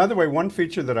 Okay. Yeah. By the way, one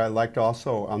feature that I liked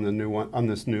also on the new one, on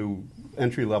this new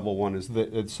entry-level one, is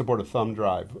that it supported thumb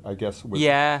drive, I guess.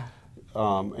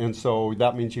 And so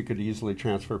that means you could easily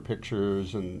transfer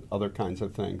pictures and other kinds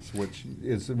of things, which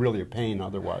is really a pain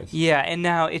otherwise. Yeah, and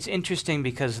now it's interesting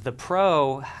because the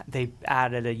Pro, they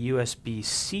added a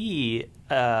USB-C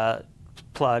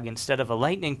plug instead of a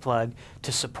Lightning plug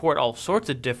to support all sorts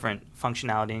of different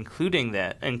functionality,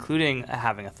 including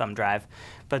having a thumb drive.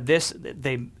 But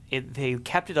they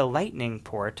kept it a Lightning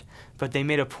port, but they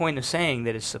made a point of saying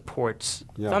that it supports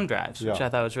thumb drives, which I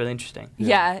thought was really interesting.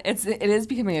 Yeah, it is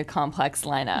becoming a complex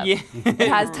lineup. Yeah. It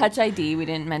has Touch ID. We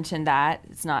didn't mention that.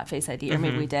 It's not Face ID, or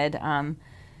maybe we did. Do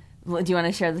you want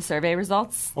to share the survey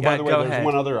results? Oh, by the way, there's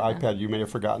one other iPad you may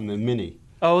have forgotten, the Mini.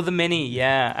 Oh, the Mini,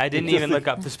 yeah. I didn't even look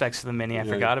up the specs of the Mini. I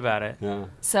forgot about it. Yeah.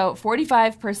 So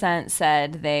 45%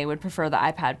 said they would prefer the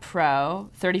iPad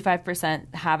Pro.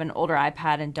 35% have an older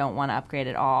iPad and don't want to upgrade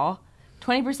at all.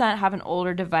 20% have an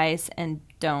older device and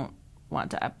don't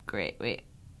want to upgrade. Wait.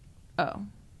 Oh.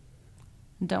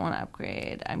 Don't want to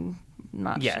upgrade. I'm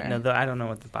not sure. Yeah, no, I don't know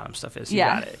what the bottom stuff is. You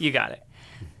got it.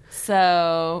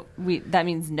 So that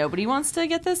means nobody wants to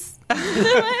get this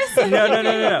device?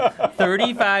 No.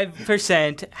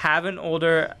 35% have an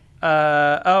older...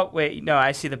 oh, wait, no,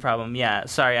 I see the problem. Yeah,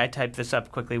 sorry, I typed this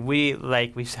up quickly. We've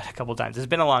said a couple times, it's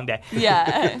been a long day.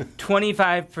 Yeah.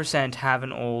 25% have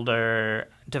an older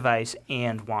device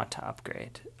and want to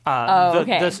upgrade.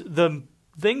 Okay. The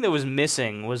thing that was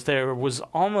missing was there was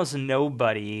almost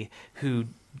nobody who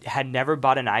had never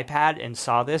bought an iPad and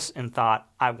saw this and thought,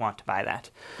 I want to buy that.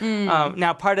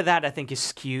 Now, part of that, I think, is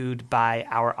skewed by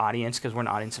our audience because we're an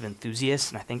audience of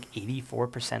enthusiasts, and I think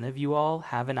 84% of you all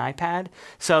have an iPad.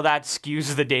 So that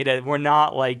skews the data. We're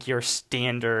not like your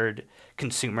standard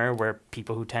consumer where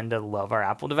people who tend to love our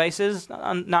Apple devices,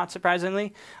 not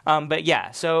surprisingly. But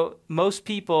yeah, so most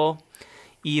people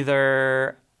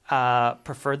either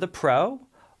prefer the Pro,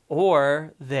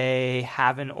 or they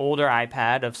have an older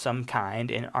iPad of some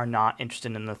kind and are not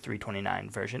interested in the 329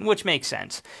 version, which makes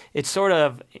sense. It's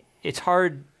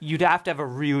hard. You'd have to have a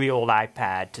really old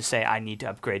iPad to say, I need to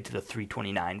upgrade to the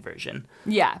 329 version.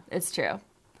 Yeah, it's true.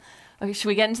 Okay, should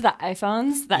we get into the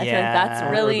iPhones? I feel like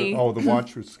that's really... the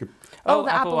watch was skipped. Oh,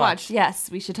 the Apple Watch. Yes,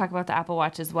 we should talk about the Apple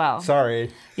Watch as well. Sorry.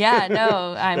 Yeah,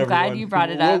 no, I'm glad you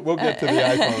brought it up. We'll get to the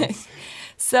iPhones.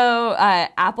 So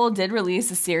Apple did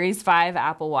release a Series 5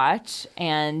 Apple Watch,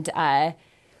 and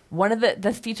one of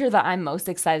the feature that I'm most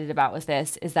excited about with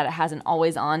this is that it has an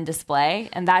always-on display,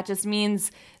 and that just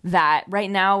means that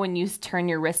right now when you turn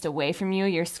your wrist away from you,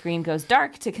 your screen goes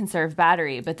dark to conserve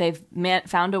battery, but they've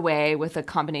found a way with a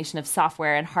combination of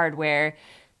software and hardware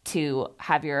to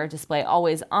have your display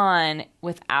always on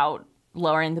without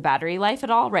lowering the battery life at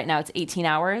all. Right now it's 18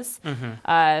 hours.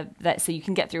 So you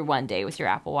can get through one day with your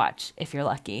Apple Watch if you're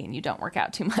lucky and you don't work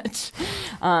out too much.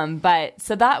 But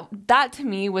so that to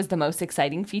me was the most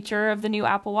exciting feature of the new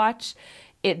Apple Watch.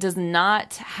 It does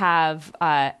not have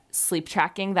sleep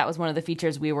tracking. That was one of the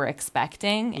features we were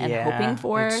expecting and hoping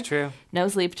for. It's true. No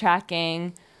sleep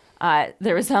tracking.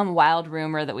 There was some wild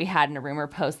rumor that we had in a rumor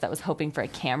post that was hoping for a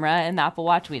camera in the Apple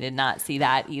Watch. We did not see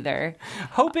that either.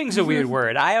 Hoping's a weird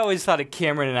word. I always thought a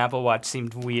camera in an Apple Watch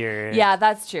seemed weird. Yeah,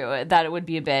 that's true. That it would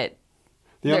be a bit...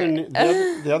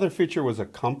 The other feature was a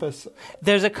compass.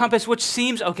 There's a compass, which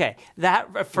seems... Okay,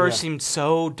 that at first seemed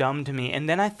so dumb to me. And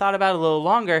then I thought about it a little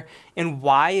longer, and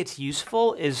why it's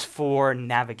useful is for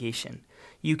navigation.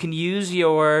 You can use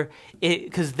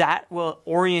because that will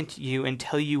orient you and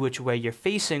tell you which way you're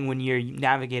facing when you're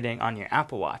navigating on your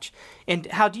Apple Watch. And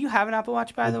Hal, do you have an Apple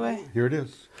Watch, by the way? Here it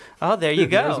is. Oh, there you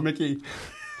go. There's Mickey.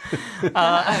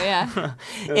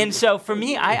 And so for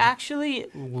me, I actually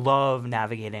love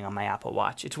navigating on my Apple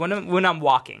Watch. It's when I'm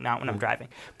walking, not when I'm driving.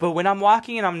 But when I'm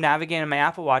walking and I'm navigating on my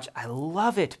Apple Watch, I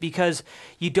love it because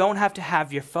you don't have to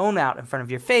have your phone out in front of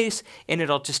your face and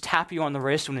it'll just tap you on the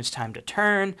wrist when it's time to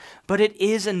turn. But it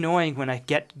is annoying when I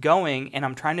get going and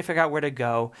I'm trying to figure out where to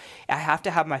go. I have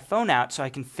to have my phone out so I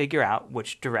can figure out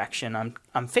which direction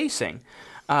I'm facing.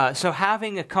 So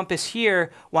having a compass here,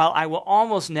 while I will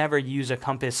almost never use a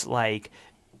compass like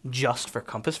just for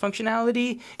compass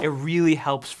functionality, it really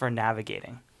helps for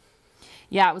navigating.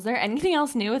 Yeah, was there anything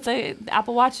else new with the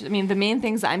Apple Watch? I mean, the main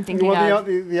things I'm thinking of...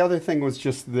 the other thing was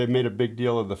just they made a big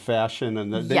deal of the fashion,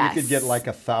 and then you could get like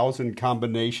 1,000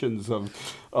 combinations of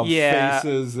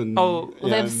faces and... they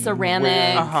have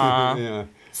ceramic.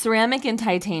 Ceramic and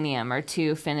titanium are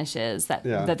two finishes that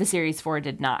the Series 4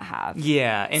 did not have.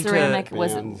 Yeah.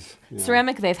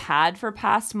 Ceramic they've had for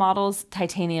past models.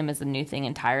 Titanium is a new thing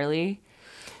entirely.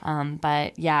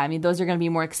 But yeah, I mean, those are going to be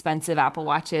more expensive Apple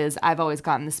Watches. I've always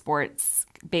gotten the sports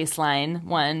baseline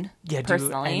one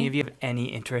personally. Do any of you have any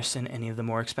interest in any of the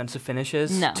more expensive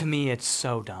finishes? No. To me, it's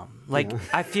so dumb. Like,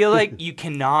 I feel like you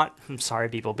cannot, I'm sorry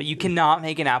people, but you cannot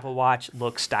make an Apple Watch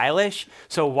look stylish.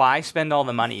 So why spend all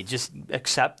the money? Just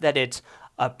accept that it's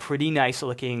a pretty nice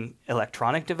looking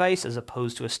electronic device as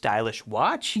opposed to a stylish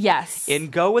watch. Yes. And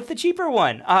go with the cheaper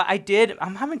one.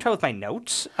 I'm having trouble with my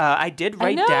notes. I did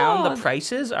write down the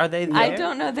prices. Are they there? I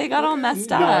don't know. They got all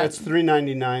messed up. No, it's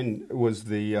 $399 was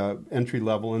the entry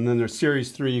level, and then there's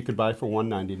Series 3 you could buy for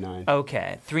 $199.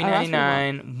 Okay,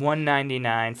 $399,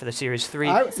 $199 for the Series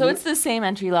 3. So it's the same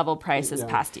entry level price as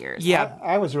past years. Yeah.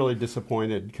 I was really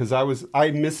disappointed because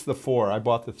I missed the 4. I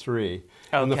bought the 3.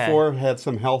 And the 4 had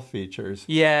some health features.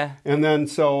 Yeah. And then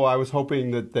so I was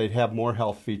hoping that they'd have more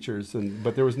health features,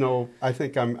 but there was no. I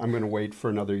think I'm going to wait for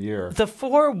another year. The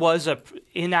 4 was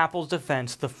in Apple's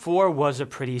defense, the 4 was a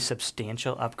pretty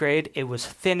substantial upgrade. It was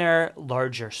thinner,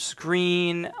 larger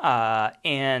screen,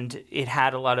 and it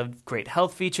had a lot of great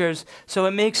health features. So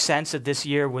it makes sense that this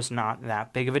year was not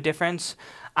that big of a difference.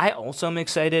 I also am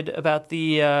excited about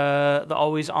the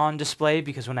always-on display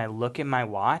because when I look at my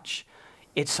watch,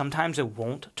 sometimes it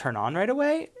won't turn on right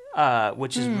away,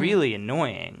 which is really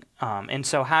annoying. And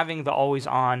so having the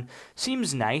always-on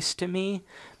seems nice to me.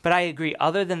 But I agree.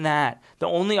 Other than that, the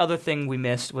only other thing we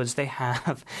missed was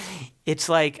it's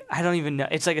like, I don't even know,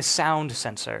 it's like a sound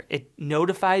sensor. It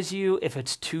notifies you if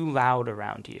it's too loud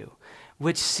around you,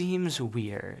 which seems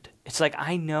weird. It's like,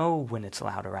 I know when it's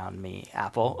loud around me,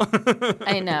 Apple.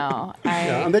 I know.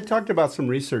 Yeah, and they talked about some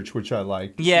research, which I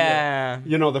liked. Yeah.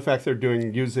 You know, the fact they're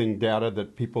using data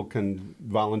that people can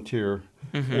volunteer,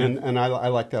 and I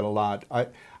like that a lot.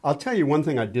 I'll tell you one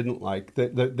thing I didn't like.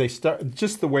 They start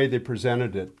just the way they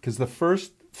presented it, because the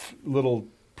first little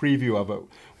preview of it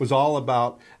was all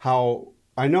about how,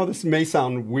 I know this may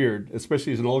sound weird,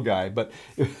 especially as an old guy, but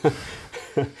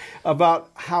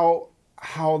about how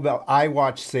the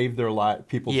iWatch saved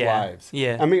people's lives.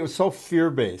 Yeah. I mean, it was so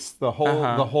fear-based. The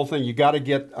whole thing. You got to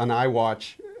get an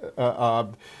iWatch,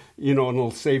 and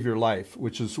it'll save your life,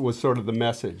 which was sort of the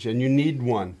message. And you need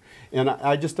one. And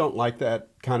I just don't like that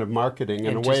kind of marketing.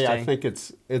 In a way, I think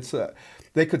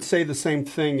they could say the same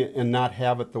thing and not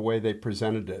have it the way they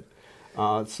presented it.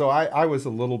 So I was a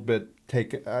little bit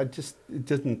taken. It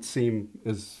didn't seem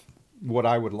as what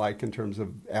I would like in terms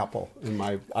of Apple, in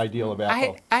my ideal of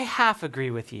Apple. I half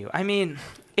agree with you. I mean,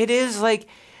 it is like,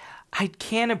 I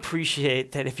can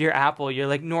appreciate that if you're Apple, you're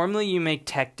like, normally you make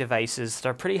tech devices that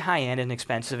are pretty high-end and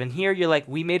expensive, and here you're like,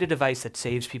 we made a device that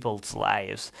saves people's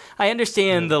lives. I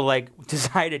understand the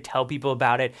desire to tell people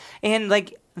about it, and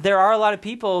there are a lot of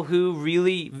people who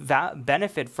really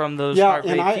benefit from those heart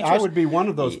rate features. I would be one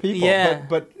of those people. Yeah.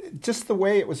 But just the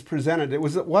way it was presented, it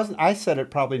wasn't. I said it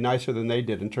probably nicer than they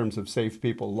did in terms of save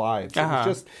people's lives.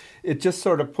 It just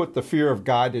sort of put the fear of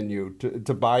God in you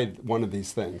to buy one of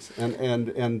these things,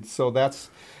 and so that's,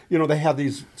 they have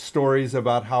these stories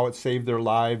about how it saved their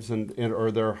lives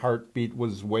or their heartbeat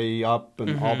was way up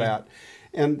and all that,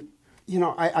 and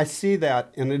I see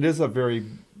that, and it is a very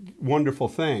wonderful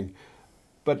thing.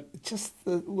 But just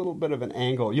a little bit of an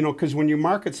angle, because when you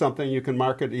market something, you can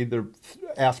market either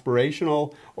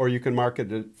aspirational or you can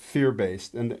market it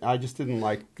fear-based. And I just didn't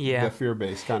like the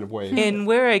fear-based kind of way. And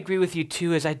where I agree with you,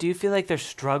 too, is I do feel like they're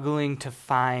struggling to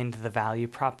find the value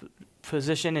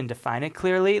proposition and define it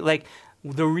clearly.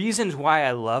 The reasons why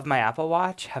I love my Apple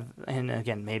Watch and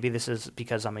again, maybe this is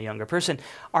because I'm a younger person,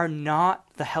 are not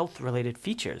the health-related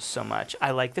features so much. I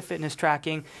like the fitness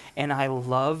tracking, and I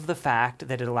love the fact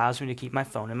that it allows me to keep my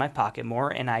phone in my pocket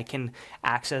more, and I can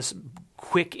access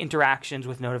quick interactions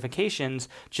with notifications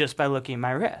just by looking at my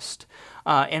wrist.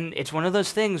 And it's one of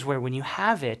those things where when you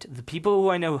have it, the people who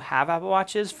I know who have Apple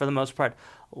Watches, for the most part,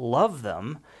 love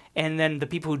them. And then the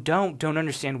people who don't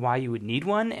understand why you would need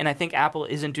one. And I think Apple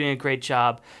isn't doing a great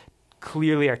job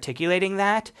clearly articulating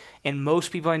that. And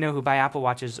most people I know who buy Apple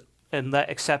Watches,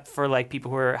 except for people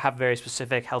who have very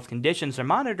specific health conditions they're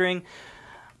monitoring,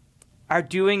 are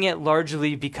doing it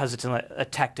largely because it's a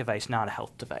tech device, not a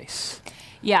health device.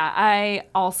 Yeah, I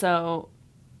also,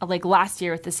 last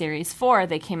year with the Series 4,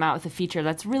 they came out with a feature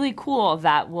that's really cool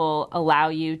that will allow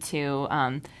you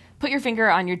to put your finger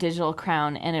on your digital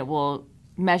crown, and it will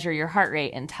measure your heart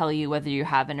rate and tell you whether you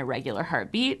have an irregular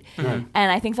heartbeat. And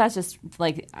I think that's just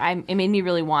it made me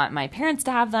really want my parents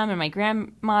to have them and my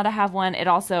grandma to have one. It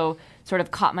also sort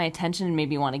of caught my attention and made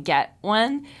me want to get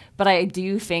one. But I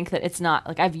do think that it's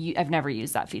not I've never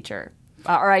used that feature.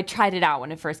 Or I tried it out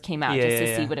when it first came out just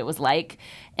to see what it was like.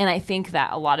 And I think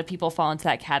that a lot of people fall into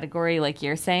that category, like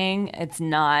you're saying. It's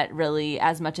not really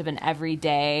as much of an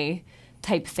everyday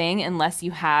type thing unless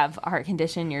you have a heart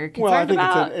condition you're concerned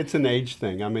about. Well, I think it's an age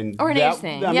thing. I mean, or an age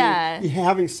thing, I mean,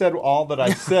 having said all that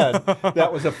I said,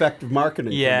 that was effective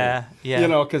marketing. Yeah.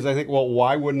 Because I think, well,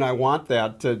 why wouldn't I want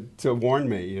that to warn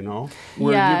me?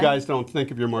 Where you guys don't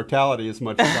think of your mortality as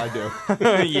much as I do.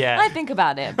 I think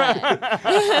about it, but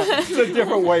it's a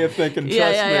different way of thinking. Trust me.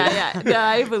 Yeah. No,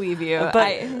 I believe you.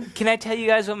 But can I tell you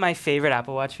guys what my favorite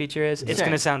Apple Watch feature is? It's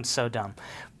going to sound so dumb.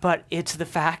 but it's the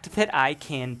fact that I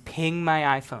can ping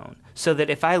my iPhone. So that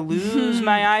if I lose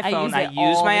my iPhone, I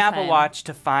use my Apple Watch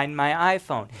to find my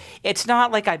iPhone. It's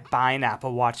not like I buy an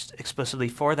Apple Watch explicitly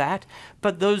for that,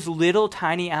 but those little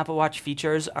tiny Apple Watch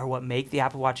features are what make the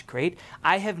Apple Watch great.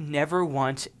 I have never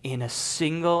once in a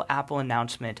single Apple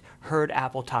announcement heard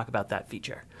Apple talk about that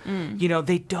feature. You know,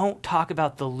 they don't talk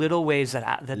about the little ways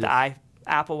that the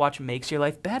Apple Watch makes your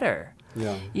life better.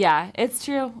 Yeah, it's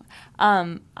true.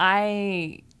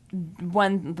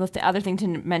 The other thing to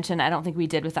mention, I don't think we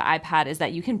did with the iPad, is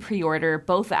that you can pre-order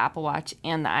both the Apple Watch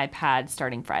and the iPad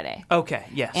starting Friday. Okay,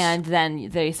 yes. And then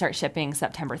they start shipping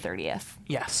September 30th.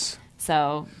 Yes.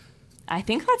 So I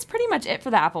think that's pretty much it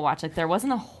for the Apple Watch. Like, there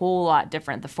wasn't a whole lot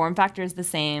different. The form factor is the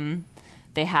same.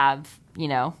 They have, you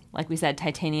know, like we said,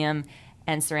 titanium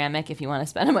and ceramic if you want to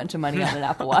spend a bunch of money on an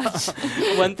Apple Watch.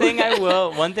 One thing I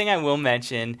will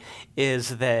mention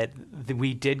is that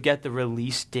we did get the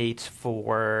release dates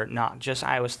for not just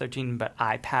iOS 13 but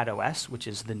iPad OS, which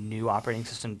is the new operating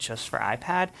system just for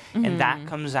iPad, and that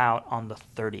comes out on the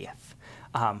 30th.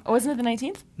 Wasn't it the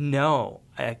 19th? No,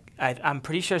 I'm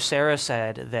pretty sure Sarah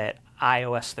said that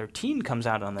iOS 13 comes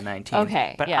out on the 19th.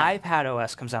 Okay, but iPad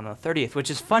OS comes out on the 30th, which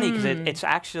is funny because it's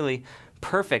actually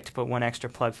perfect to put one extra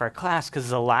plug for our class, because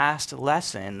the last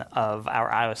lesson of our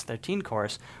iOS 13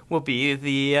 course will be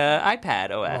the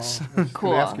iPad OS.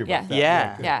 Cool.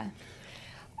 Yeah.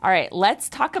 All right, let's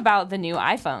talk about the new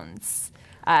iPhones.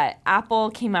 Apple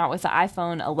came out with the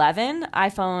iPhone 11,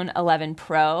 iPhone 11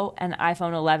 Pro, and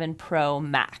iPhone 11 Pro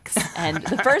Max. And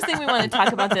the first thing we want to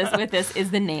talk about with this is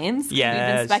the names. Yes.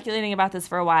 We've been speculating about this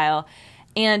for a while,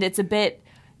 and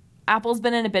Apple's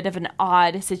been in a bit of an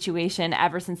odd situation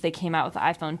ever since they came out with the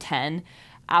iPhone 10.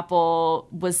 Apple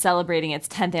was celebrating its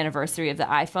 10th anniversary of the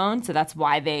iPhone, so that's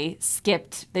why they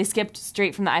skipped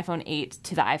straight from the iPhone 8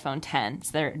 to the iPhone 10.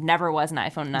 So there never was an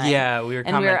iPhone 9. Yeah, we were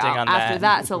commenting on that. After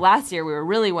that, so last year we were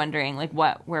really wondering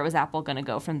where was Apple going to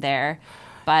go from there.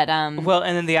 But well,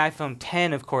 and then the iPhone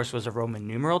 10, of course, was a Roman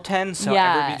numeral 10, so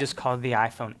everybody just called it the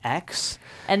iPhone X.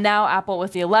 And now Apple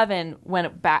with the 11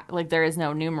 went back, like there is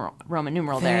no Roman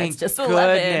numeral there. It's just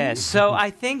 11. Goodness. So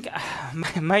I think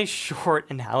my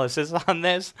short analysis on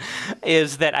this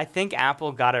is that I think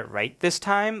Apple got it right this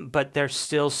time, but there's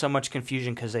still so much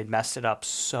confusion because they messed it up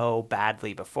so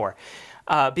badly before.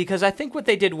 Because I think what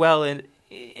they did well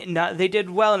they did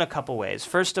well in a couple ways.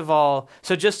 First of all,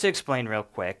 so just to explain real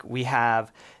quick, we have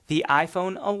the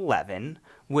iPhone 11,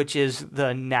 which is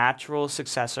the natural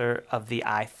successor of the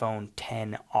iPhone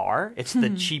XR. It's the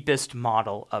cheapest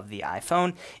model of the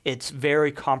iPhone. It's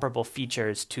very comparable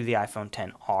features to the iPhone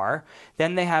XR.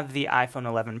 Then they have the iPhone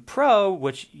 11 Pro,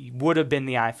 which would have been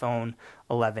the iPhone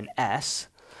 11s.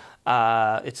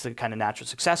 It's the kind of natural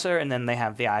successor. And then they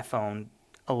have the iPhone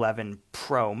 11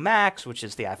 Pro Max, which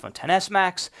is the iPhone XS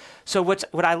Max. So what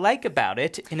I like about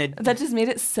it that just made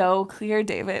it so clear,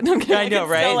 David. Okay, I know,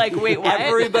 right? Still like, wait, what?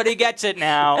 Everybody gets it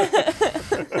now.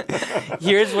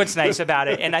 Here's what's nice about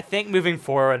it, and I think moving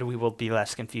forward we will be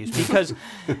less confused, because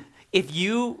if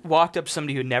you walked up to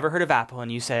somebody who had never heard of Apple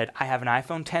and you said, I have an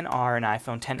iPhone XR and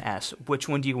iPhone XS, which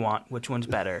one do you want? Which one's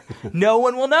better? No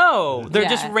one will know. They're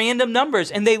just random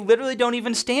numbers, and they literally don't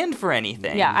even stand for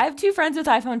anything. Yeah, I have two friends with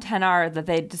iPhone XR that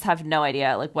they just have no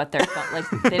idea what their phone,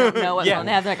 they don't know what phone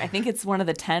they have. They're like, I think it's one of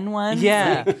the 10 ones.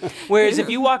 Yeah. Whereas if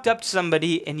you walked up to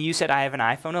somebody and you said, I have an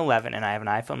iPhone 11 and I have an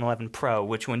iPhone 11 Pro,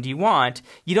 which one do you want?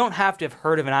 You don't have to have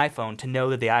heard of an iPhone to know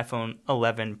that the iPhone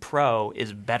 11 Pro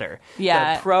is better.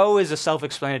 Yeah. The Pro is a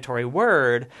self-explanatory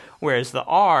word, whereas the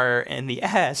R and the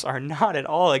S are not at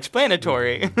all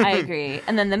explanatory. I agree.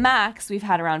 And then the Max we've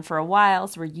had around for a while,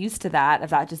 so we're used to that,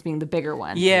 of that just being the bigger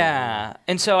one. Yeah.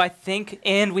 And so I think,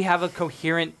 and we have a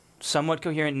somewhat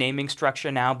coherent naming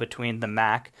structure now between the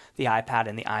Mac, the iPad,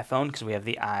 and the iPhone, because we have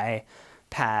the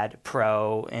iPad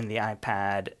Pro and the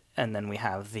iPad, and then we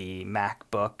have the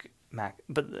MacBook.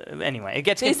 But anyway, it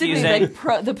gets confusing.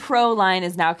 Basically, the Pro line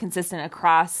is now consistent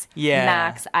across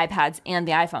Macs, iPads, and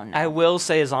the iPhone now. I will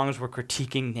say, as long as we're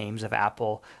critiquing names of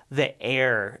Apple, the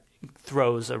Air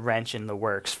throws a wrench in the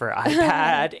works for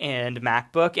iPad and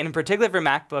MacBook. And in particular for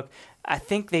MacBook, I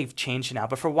think they've changed it now.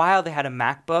 But for a while, they had a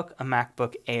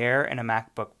MacBook Air, and a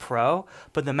MacBook Pro.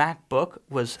 But the MacBook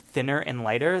was thinner and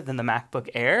lighter than the MacBook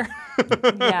Air.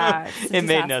 Yeah, it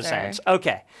made no sense.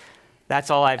 Okay. That's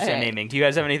all I have to say on naming. Do you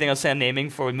guys have anything else to say on naming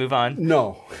before we move on?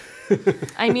 No.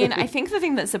 I mean, I think the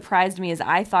thing that surprised me is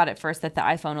I thought at first that the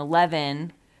iPhone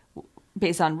 11,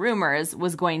 based on rumors,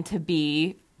 was going to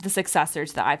be the successor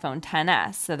to the iPhone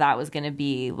XS. So that was going to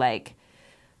be like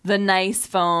the nice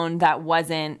phone that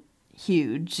wasn't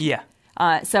huge. Yeah.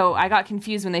 So I got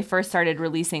confused when they first started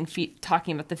releasing,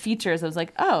 talking about the features. I was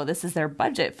like, oh, this is their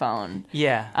budget phone.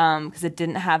 Yeah. Because it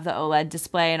didn't have the OLED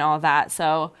display and all that.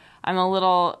 So I'm a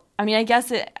little, I mean, I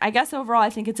guess overall I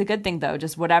think it's a good thing, though.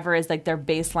 Just whatever is like their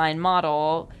baseline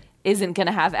model isn't going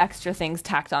to have extra things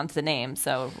tacked onto the name.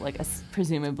 So like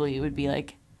presumably it would be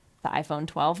like the iPhone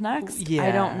 12 next? Yeah.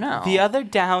 I don't know. The other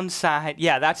downside,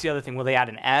 yeah, that's the other thing. Will they add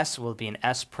an S? Will it be an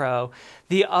S Pro?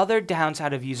 The other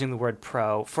downside of using the word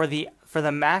Pro, for the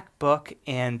MacBook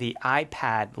and the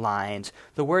iPad lines,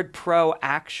 the word Pro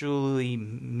actually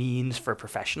means for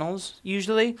professionals,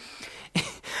 usually.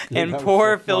 And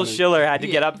poor Phil Schiller had to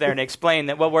get up there and explain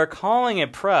that, well, we're calling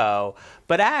it Pro,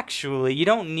 but actually you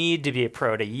don't need to be a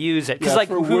pro to use it. Yeah, like,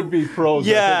 for would-be pros.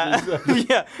 Yeah,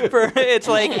 yeah. It's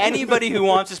like anybody who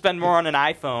wants to spend more on an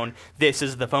iPhone, this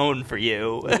is the phone for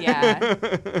you. Yeah.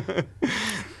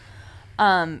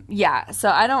 Yeah, so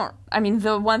I mean,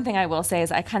 the one thing I will say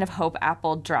is I kind of hope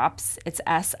Apple drops its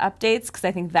S updates, because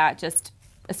I think that just,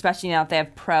 especially now that they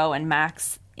have Pro and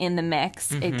Max in the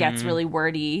mix, it gets really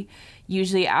wordy.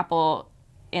 Usually Apple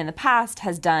in the past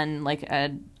has done like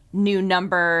a new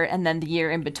number, and then the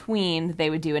year in between they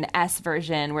would do an S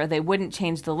version where they wouldn't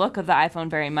change the look of the iPhone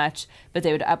very much, but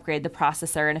they would upgrade the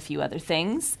processor and a few other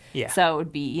things. Yeah. So it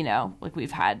would be, like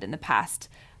we've had in the past,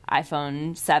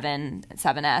 iPhone 7,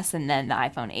 7S, and then the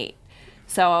iPhone 8.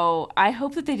 So I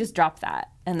hope that they just drop that,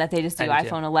 and that they just do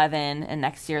iPhone 11 and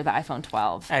next year the iPhone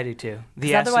 12. I do too.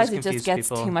 Otherwise it just gets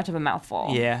too much of a mouthful.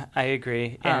 Yeah, I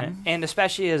agree. And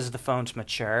especially as the phones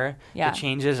mature, the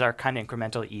changes are kind of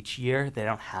incremental each year. They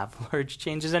don't have large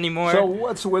changes anymore. So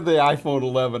what's with the iPhone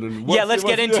 11? And let's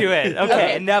get into it.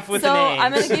 Okay, enough with the names.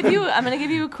 I'm gonna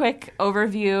give you a quick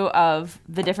overview of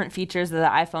the different features of the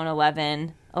iPhone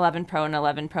 11 Pro and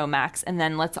 11 Pro Max, and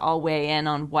then let's all weigh in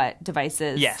on what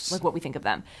devices, like what we think of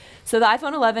them. So the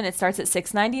iPhone 11, it starts at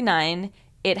 $699.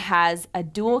 It has a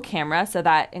dual camera, so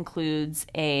that includes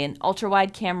an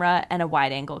ultra-wide camera and a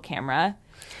wide-angle camera.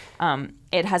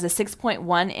 It has a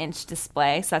 6.1-inch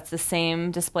display, so that's the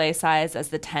same display size as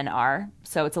the XR.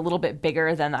 So it's a little bit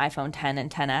bigger than the iPhone 10 and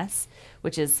XS,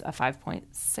 which is a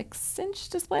 5.6-inch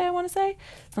display, I want to say,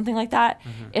 something like that.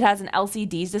 It has an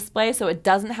LCD display, so it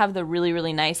doesn't have the really,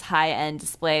 really nice high-end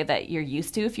display that you're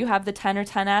used to if you have the 10 or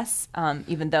XS,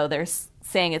 even though they're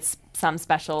saying it's some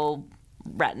special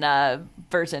Retina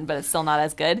version, but it's still not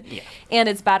as good. Yeah. And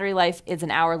its battery life is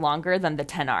an hour longer than the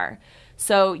XR.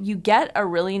 So you get a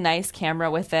really nice camera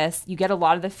with this. You get a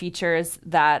lot of the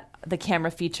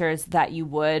camera features that you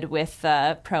would with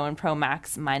the Pro and Pro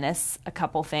Max, minus a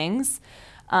couple things.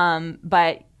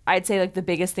 But I'd say like the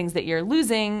biggest things that you're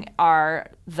losing are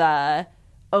the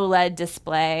OLED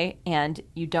display, and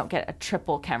you don't get a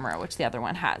triple camera, which the other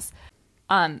one has.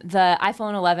 The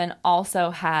iPhone 11 also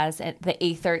has the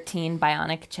A13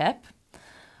 Bionic chip.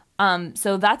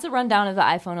 So that's a rundown of the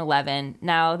iPhone 11.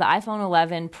 Now, the iPhone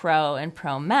 11 Pro and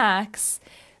Pro Max,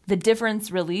 the difference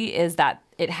really is that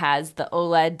it has the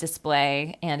OLED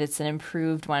display, and it's an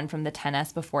improved one from the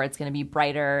XS before. It's going to be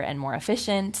brighter and more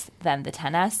efficient than the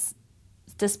XS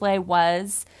display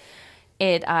was.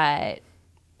 It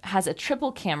has a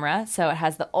triple camera, so it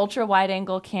has the ultra wide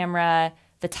angle camera,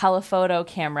 the telephoto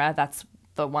camera, that's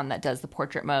the one that does the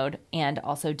portrait mode, and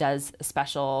also does a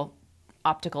special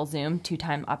optical zoom,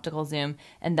 2-time optical zoom,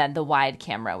 and then the wide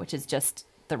camera, which is just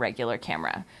the regular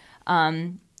camera.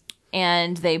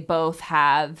 And they both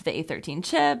have the A13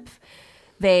 chip.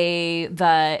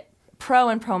 The Pro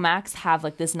and Pro Max have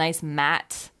like this nice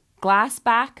matte glass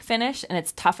back finish, and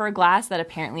it's tougher glass that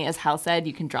apparently, as Hal said,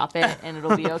 you can drop it and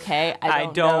it'll be okay. I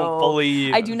don't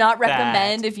believe I do not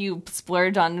recommend if you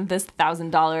splurge on this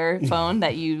 $1,000 phone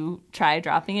that you try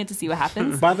dropping it to see what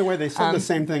happens. By the way, they said the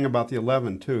same thing about the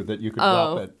 11 too, that you could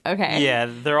drop it. Okay. Yeah,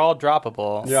 they're all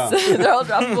droppable. Yeah. So they're all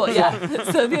droppable,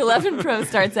 yeah. So the 11 Pro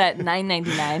starts at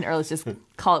 $999, or let's just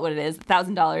call it what it is,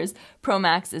 $1,000. Pro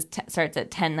Max starts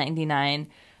at $1,099.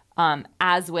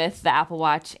 As with the Apple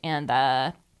Watch and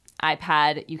the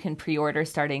iPad, you can pre-order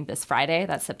starting this Friday.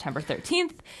 That's September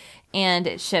 13th. And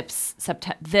it ships,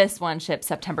 this one ships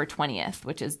September 20th,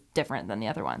 which is different than the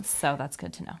other ones. So that's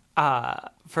good to know.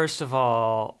 First of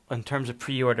all, in terms of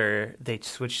pre-order, they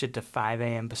switched it to 5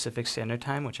 a.m. Pacific Standard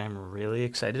Time, which I'm really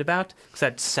excited about. Because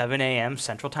that's 7 a.m.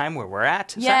 Central Time where we're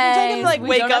at. So that means I can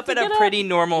wake up at a pretty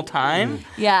normal time.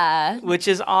 Yeah. Which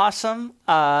is awesome.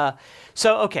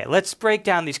 Okay, let's break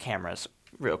down these cameras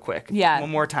real quick. Yeah. One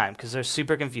more time, because they're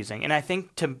super confusing. And I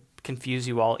think to confuse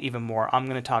you all even more, I'm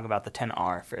going to talk about the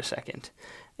XR for a second.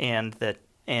 And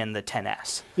and the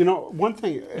 10s. You know, one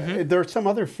thing, there are some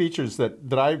other features that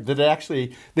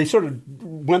actually, they sort of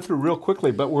went through real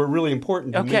quickly, but were really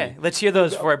important to me. Okay, let's hear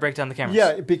those before I break down the cameras.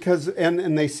 Yeah, because,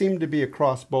 and they seem to be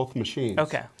across both machines.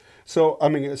 Okay. So, I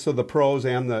mean, so the Pros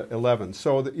and the 11.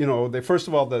 So, you know, first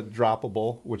of all, the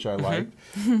droppable, which I liked.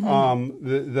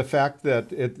 The fact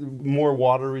that it's more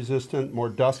water resistant, more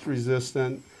dust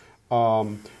resistant,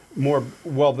 more,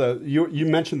 well, you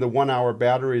mentioned the 1 hour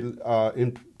battery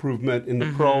improvement. In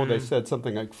the Pro, they said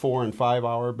something like 4 and 5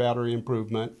 hour battery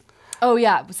improvement. Oh,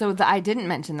 yeah. So I didn't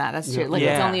mention that. That's true. Like,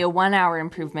 it's only a 1 hour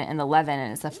improvement in the 11,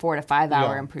 and it's a 4 to 5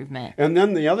 hour improvement. And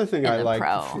then the other thing I like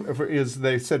is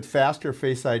they said faster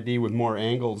Face ID with more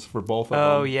angles for both of them.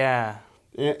 Oh, yeah.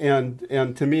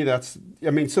 And to me, that's,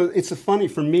 I mean, so it's funny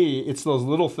for me, it's those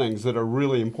little things that are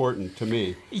really important to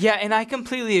me. Yeah, and I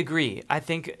completely agree. I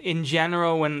think in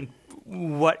general, when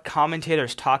what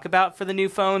commentators talk about for the new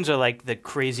phones are like the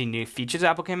crazy new features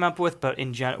Apple came up with, but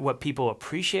in what people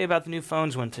appreciate about the new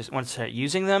phones once they start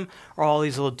using them are all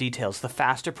these little details. The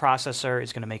faster processor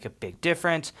is going to make a big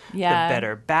difference. Yeah. The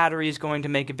better battery is going to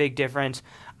make a big difference.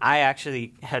 I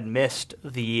actually had missed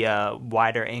the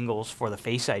wider angles for the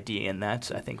Face ID, and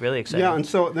that's, I think, really exciting. Yeah, and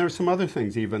so there's some other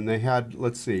things even. They had,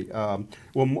 let's see,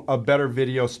 a better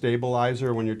video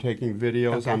stabilizer when you're taking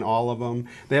videos on all of them.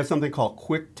 They have something called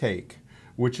Quick Take,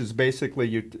 which is basically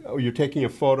you're taking a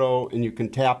photo and you can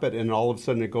tap it and all of a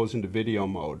sudden it goes into video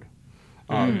mode.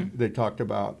 They talked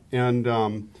about.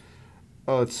 And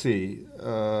let's see,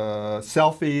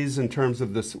 selfies in terms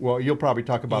of this. Well, you'll probably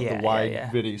talk about the wide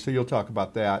video, so you'll talk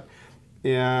about that.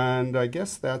 And I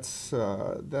guess that's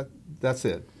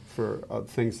it for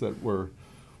things that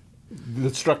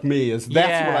struck me as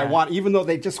that's what I want, even though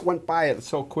they just went by it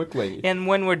so quickly. And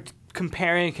when we're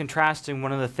comparing and contrasting,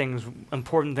 one of the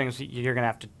important things that you're going to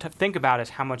have to think about is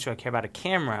how much do I care about a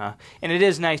camera. And it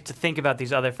is nice to think about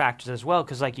these other factors as well,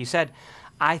 because like you said,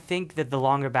 I think that the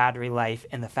longer battery life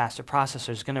and the faster processor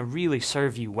is going to really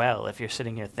serve you well if you're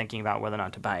sitting here thinking about whether or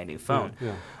not to buy a new phone.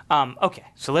 Okay,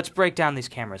 so let's break down these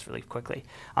cameras really quickly.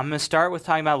 I'm going to start with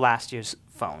talking about last year's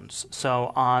phones.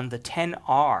 So on the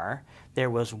 10R, there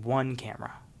was one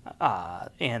camera,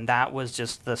 and that was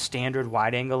just the standard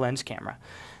wide-angle lens camera.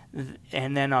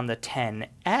 And then on the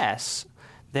 10S,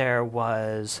 there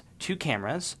was two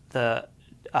cameras, the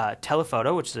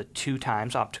telephoto, which is a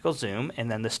 2x optical zoom, and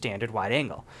then the standard wide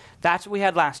angle. That's what we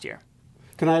had last year.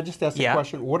 Can I just ask a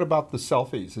question? What about the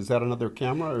selfies? Is that another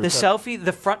camera? Or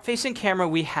the front-facing camera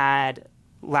we had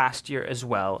last year as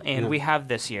well, and we have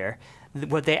this year.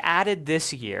 What they added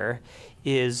this year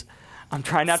is, I'm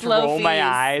trying not to roll my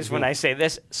eyes when I say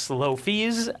this,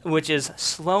 slow-fees, which is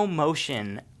slow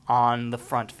motion on the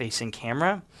front-facing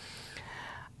camera.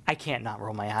 I can't not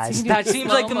roll my eyes. That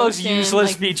seems like the most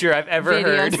useless feature I've ever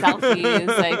heard. Video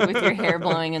selfies, like with your hair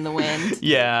blowing in the wind.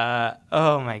 Yeah.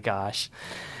 Oh my gosh.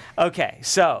 Okay,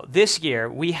 so this year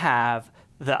we have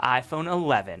the iPhone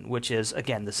 11, which is,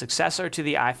 again, the successor to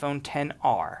the iPhone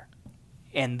 10R.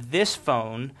 And this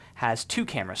phone has two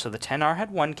cameras. So the 10R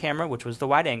had one camera, which was the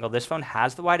wide angle. This phone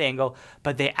has the wide angle,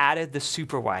 but they added the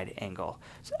super wide angle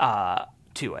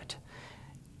to it.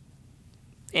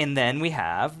 And then we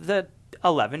have the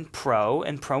 11 Pro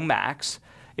and Pro Max.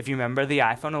 If you remember, the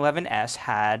iPhone 11s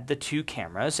had the two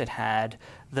cameras. It had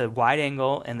the wide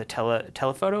angle and the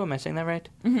telephoto. Am I saying that right?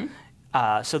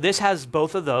 Mm-hmm. So this has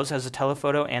both of those, has the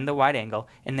telephoto and the wide angle,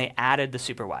 and they added the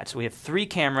super wide. So we have three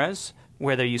cameras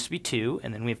where there used to be two,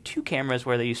 and then we have two cameras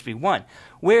where there used to be one.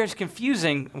 Where it's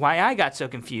confusing, why I got so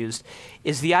confused,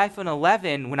 is the iPhone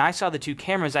 11, when I saw the two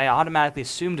cameras, I automatically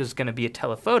assumed it was going to be a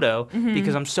telephoto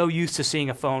because I'm so used to seeing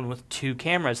a phone with two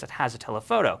cameras that has a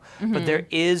telephoto. But there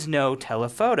is no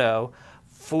telephoto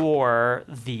for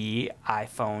the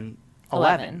iPhone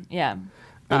 11. Yeah.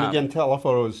 And again,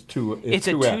 telephoto is it's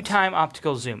a 2x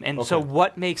optical zoom. And so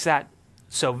what makes that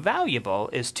so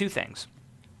valuable is two things.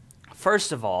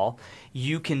 First of all,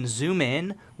 you can zoom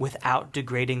in without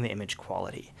degrading the image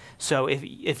quality. So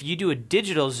if you do a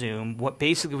digital zoom, what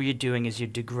you're doing is you're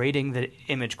degrading the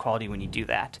image quality when you do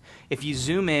that. If you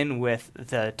zoom in with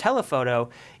the telephoto,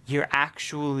 you're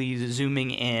actually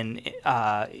zooming in,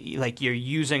 like you're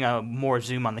using a more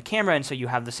zoom on the camera, and so you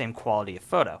have the same quality of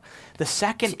photo. The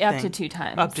second thing... Up to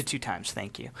 2x. Up to 2x,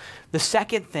 thank you. The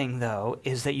second thing, though,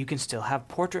 is that you can still have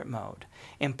portrait mode.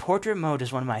 And portrait mode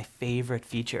is one of my favorite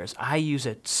features. I use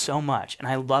it so much, and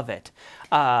I love it.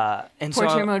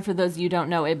 Portrait mode, for those of you who don't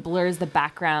know, it blurs the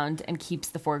background and keeps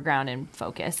the foreground in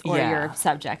focus, or your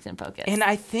subject in focus. And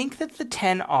I think that the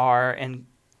 10R and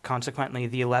consequently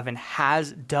the 11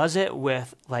 does it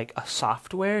with like a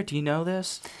software. Do you know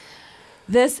this?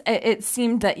 It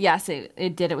seemed that, yes,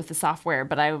 it did it with the software,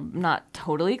 but I'm not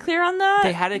totally clear on that.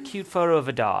 They had a cute photo of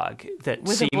a dog that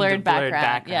with seemed a blurred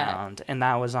background, and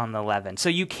that was on the 11. So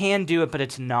you can do it, but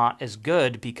it's not as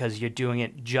good because you're doing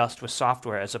it just with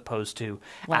software as opposed to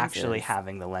actually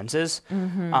having the lenses.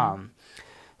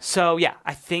 So yeah,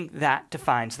 I think that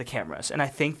defines the cameras, and I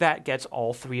think that gets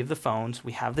all three of the phones.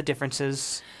 We have the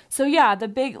differences. So yeah, the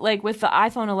big, like with the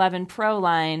iPhone 11 Pro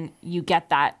line, you get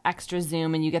that extra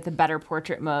zoom and you get the better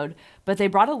portrait mode, but they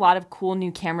brought a lot of cool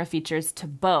new camera features to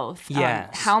both.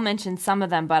 Yes. Hal mentioned some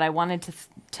of them, but I wanted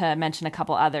to mention a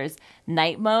couple others.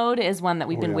 Night mode is one that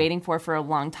we've been waiting for a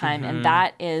long time, and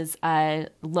that is a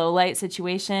low light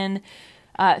situation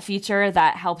feature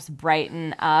that helps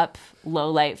brighten up low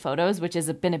light photos, which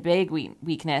has been a big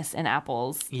weakness in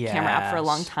Apple's camera app for a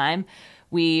long time.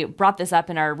 We brought this up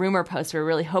in our rumor post. We were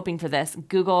really hoping for this.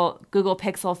 Google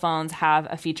Pixel phones have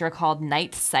a feature called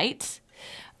Night Sight.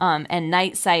 And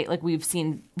Night Sight, like we've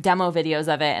seen demo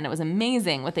videos of it, and it was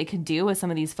amazing what they could do with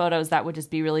some of these photos that would just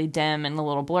be really dim and a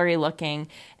little blurry looking,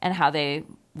 and how they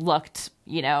looked,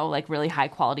 like really high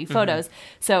quality photos.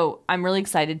 So I'm really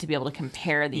excited to be able to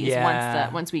compare these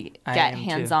once we get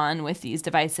hands on with these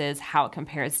devices, how it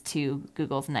compares to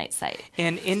Google's Night Sight.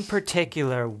 And in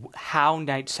particular, how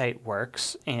Night Sight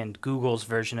works, and Google's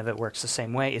version of it works the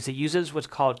same way, is it uses what's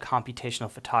called computational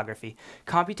photography.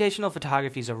 Computational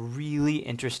photography is a really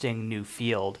interesting new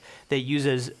field that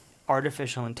uses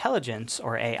artificial intelligence,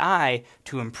 or AI,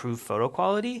 to improve photo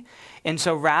quality. And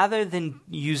so rather than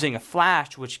using a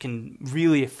flash, which can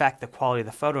really affect the quality of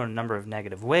the photo in a number of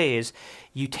negative ways,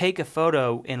 you take a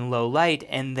photo in low light,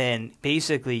 and then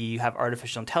basically you have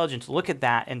artificial intelligence look at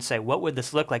that and say, what would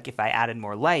this look like if I added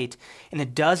more light? And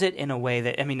it does it in a way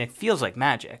that, it feels like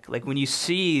magic. Like when you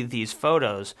see these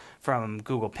photos from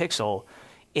Google Pixel,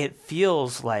 it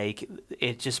feels like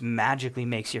it just magically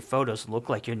makes your photos look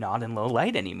like you're not in low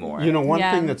light anymore. One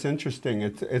thing that's interesting,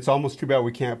 it's almost too bad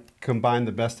we can't combine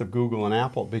the best of Google and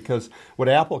Apple, because what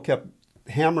Apple kept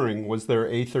hammering was their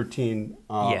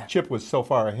A13 chip was so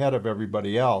far ahead of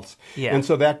everybody else. And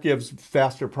so that gives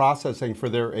faster processing for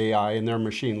their AI and their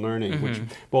machine learning, which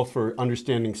both for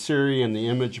understanding Siri and the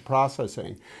image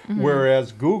processing.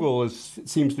 Whereas Google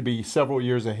seems to be several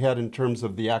years ahead in terms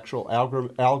of the actual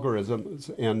algorithms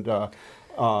and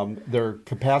their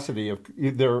capacity of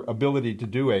their ability to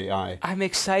do AI. I'm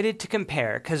excited to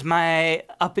compare because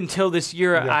up until this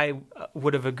year, I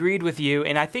would have agreed with you,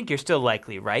 and I think you're still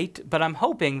likely right. But I'm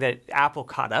hoping that Apple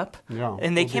caught up,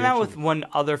 and they came out with one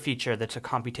other feature that's a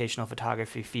computational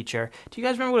photography feature. Do you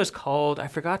guys remember what it's called? I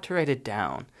forgot to write it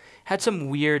down. Had some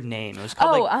weird name. It was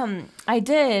called I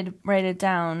did write it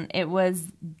down. It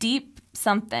was Deep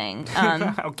something.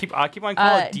 I'll keep on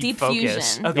calling it Deep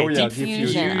Focus. Fusion. Okay, Deep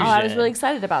Fusion. Oh, I was really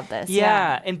excited about this.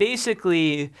 Yeah, and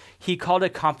basically he called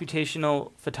it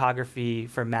computational photography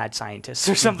for mad scientists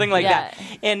or something like that.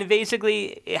 And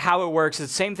basically how it works is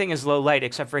the same thing as low light,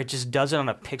 except for it just does it on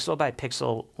a pixel by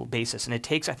pixel basis. And it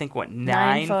takes, I think,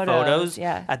 nine photos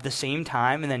at the same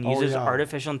time, and then uses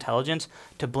artificial intelligence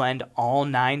to blend all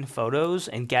 9 photos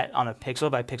and get on a pixel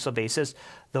by pixel basis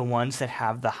the ones that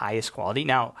have the highest quality.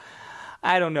 Now,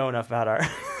 I don't know enough about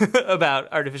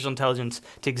about artificial intelligence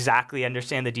to exactly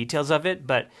understand the details of it,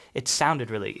 but it sounded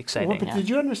really exciting. Well, but did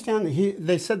you understand that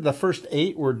they said the first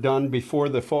 8 were done before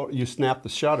you snapped the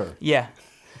shutter? Yeah.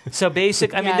 So this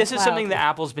is something that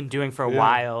Apple's been doing for a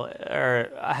while, or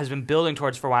has been building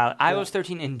towards for a while. iOS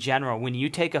 13 in general, when you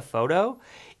take a photo,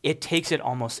 it takes it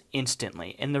almost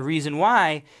instantly. And the reason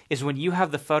why is when you have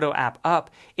the photo app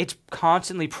up, it's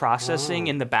constantly processing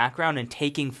in the background and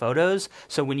taking photos.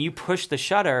 So when you push the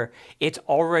shutter, it's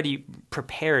already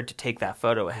prepared to take that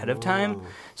photo ahead of time.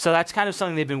 So that's kind of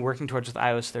something they've been working towards with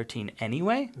iOS 13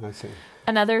 anyway. I see.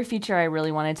 Another feature I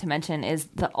really wanted to mention is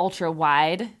the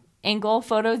ultra-wide angle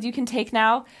photos you can take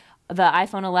now. The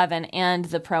iPhone 11 and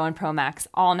the Pro and Pro Max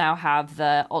all now have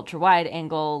the ultra-wide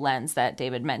angle lens that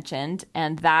David mentioned,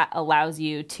 and that allows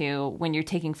you to, when you're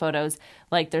taking photos,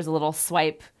 like there's a little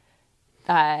swipe,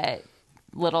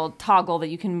 little toggle that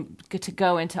you can get to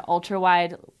go into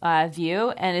ultra-wide view,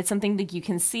 and it's something that you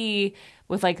can see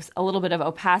with like a little bit of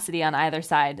opacity on either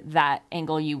side, that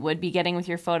angle you would be getting with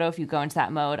your photo if you go into that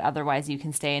mode. Otherwise, you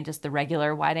can stay in just the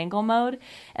regular wide angle mode.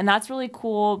 And that's really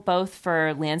cool, both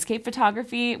for landscape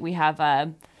photography. We have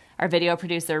our video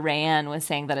producer, Rayanne, was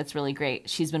saying that it's really great.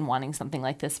 She's been wanting something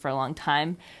like this for a long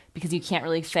time because you can't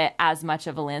really fit as much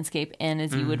of a landscape in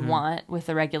as you would want with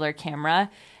a regular camera.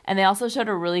 And they also showed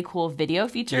a really cool video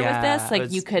feature with this.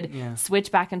 Like you could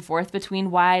switch back and forth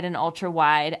between wide and ultra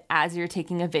wide as you're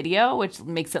taking a video, which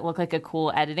makes it look like a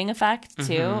cool editing effect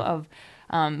too of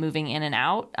moving in and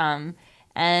out.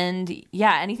 And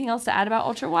yeah, anything else to add about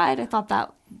ultra wide? I thought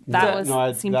that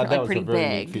seemed like pretty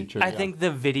big. Feature, I think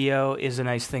the video is a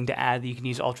nice thing to add that you can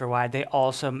use ultra wide. They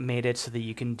also made it so that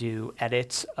you can do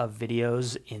edits of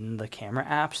videos in the camera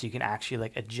app, so you can actually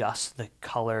like adjust the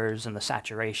colors and the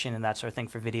saturation and that sort of thing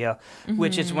for video,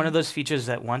 which is one of those features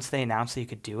that once they announced that you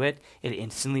could do it, it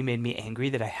instantly made me angry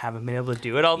that I haven't been able to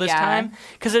do it all this time.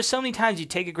 Because there's so many times you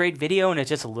take a great video and it's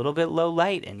just a little bit low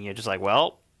light and you're just like,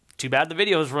 well, too bad the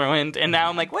video's ruined. And now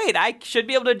I'm like, wait, I should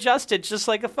be able to adjust it just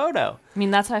like a photo. I mean,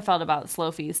 that's how I felt about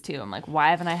Slofies too. I'm like, why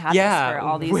haven't I had this for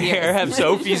all these years? Where have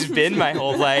Sophies been my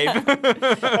whole life?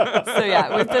 So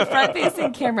yeah, with the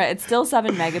front-facing camera, it's still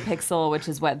 7 megapixel, which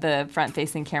is what the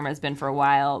front-facing camera has been for a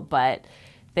while. But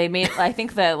they made, I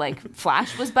think the like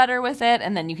flash was better with it,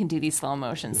 and then you can do these slow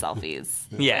motion selfies.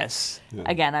 Yes. Yeah.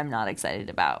 Again, I'm not excited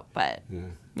about, but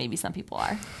maybe some people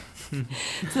are.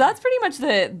 So that's pretty much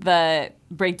the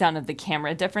breakdown of the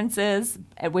camera differences,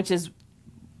 which is,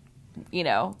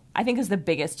 I think is the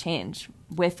biggest change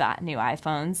with that new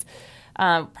iPhones.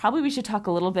 Probably we should talk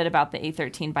a little bit about the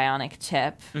A13 Bionic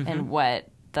chip and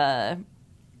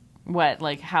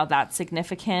how that's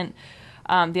significant.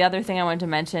 The other thing I wanted to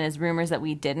mention is rumors that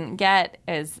we didn't get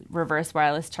is reverse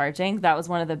wireless charging. That was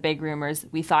one of the big rumors.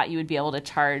 We thought you would be able to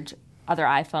charge other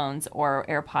iPhones or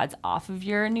AirPods off of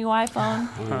your new iPhone.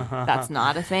 That's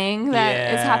not a thing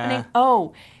that is happening.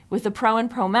 Oh, with the Pro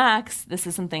and Pro Max, this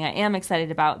is something I am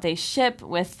excited about. They ship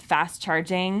with fast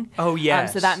charging. Oh,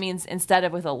 yes. So that means instead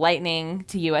of with a Lightning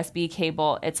to USB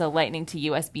cable, it's a Lightning to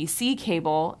USB-C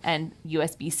cable and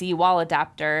USB-C wall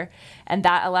adapter. And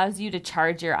that allows you to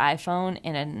charge your iPhone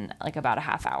in about a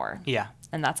half hour. Yeah.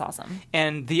 And that's awesome.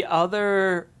 And the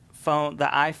other phone, the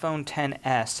iPhone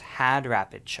XS had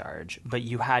rapid charge, but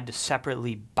you had to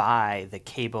separately buy the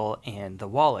cable and the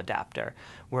wall adapter,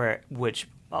 which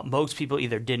most people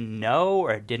either didn't know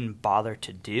or didn't bother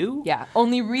to do. Yeah.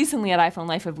 Only recently at iPhone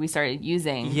Life have we started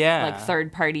using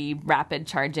third-party rapid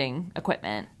charging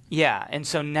equipment. Yeah, and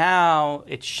so now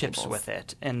it ships with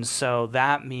it. And so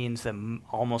that means that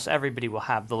almost everybody will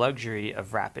have the luxury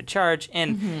of rapid charge,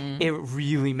 and it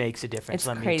really makes a difference,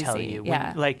 It's me crazy. tell you.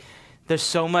 Yeah. There's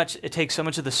so much, it takes so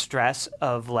much of the stress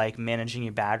of managing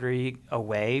your battery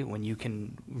away when you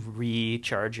can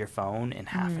recharge your phone in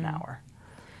half an hour.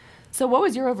 So what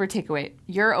was your overall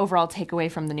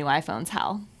takeaway from the new iPhones,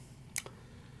 Hal?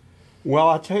 Well,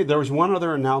 I'll tell you, there was one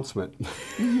other announcement,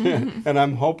 and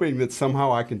I'm hoping that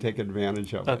somehow I can take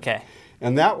advantage of it. Okay.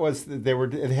 And that was, they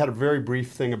had a very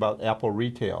brief thing about Apple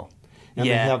Retail. And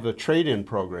they have the trade-in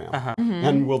program.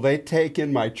 And will they take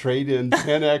in my trade-in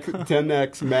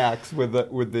 10X Max with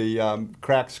the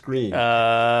cracked screen?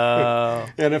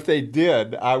 And if they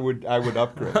did, I would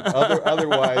upgrade.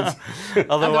 Otherwise,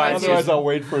 I'll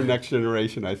wait for next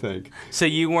generation, I think. So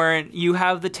you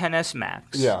have the 10S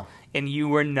Max. Yeah. And you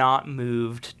were not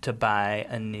moved to buy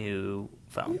a new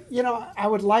phone. I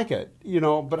would like it,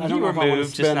 but I don't know if I want to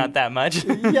moved, spend. just not that much.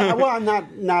 Yeah, well, I'm not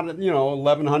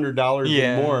 $1,100 or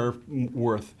more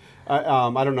worth.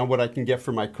 I don't know what I can get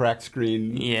for my cracked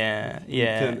screen.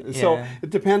 So it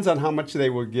depends on how much they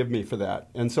will give me for that.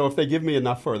 And so if they give me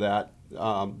enough for that,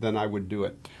 then I would do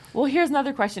it. Well, here's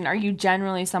another question. Are you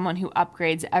generally someone who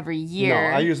upgrades every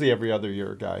year? No, I usually every other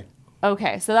year guy.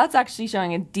 Okay, so that's actually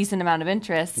showing a decent amount of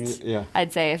interest, Yeah.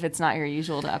 I'd say, if it's not your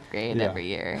usual to upgrade every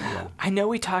year. Yeah. I know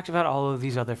we talked about all of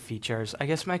these other features. I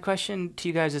guess my question to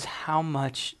you guys is, how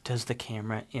much does the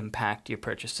camera impact your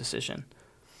purchase decision?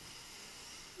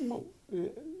 Well,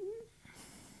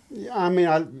 I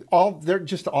mean, they're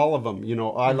just all of them.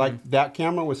 I like that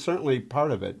camera was certainly part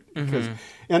of it because,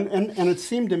 and it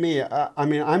seemed to me. I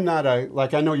mean, I'm not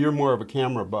I know you're more of a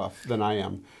camera buff than I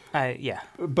am.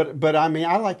 But I mean,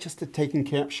 I like just taking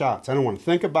shots. I don't want to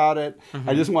think about it.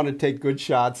 I just want to take good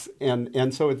shots,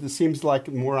 and so it seems like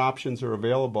more options are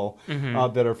available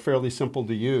that are fairly simple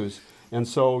to use. And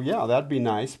so yeah, that'd be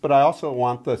nice. But I also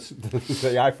want the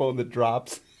iPhone that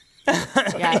drops.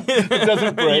 It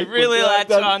doesn't break. You really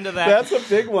latched onto that. That's a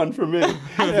big one for me.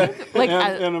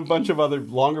 And a bunch of other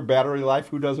longer battery life.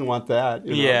 Who doesn't want that?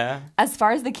 Yeah. As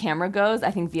far as the camera goes, I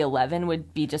think the 11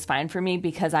 would be just fine for me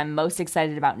because I'm most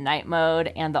excited about night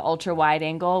mode and the ultra wide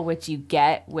angle, which you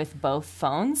get with both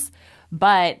phones.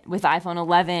 But with iPhone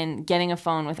 11, getting a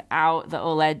phone without the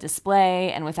OLED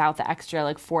display and without the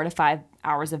extra 4 to 5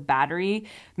 hours of battery,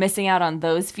 missing out on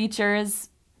those features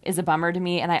is a bummer to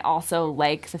me. And I also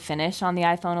like the finish on the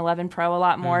iPhone 11 Pro a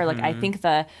lot more. I think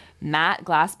the matte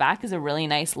glass back is a really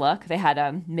nice look. They had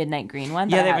a midnight green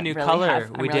one. Yeah, they have a new color.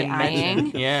 We didn't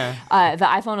mention. Yeah. The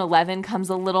iPhone 11 comes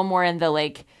a little more in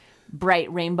the bright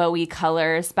rainbowy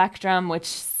color spectrum,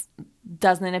 which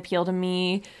doesn't appeal to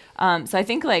me. So I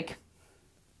think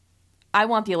I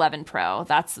want the 11 Pro.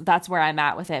 That's where I'm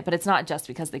at with it. But it's not just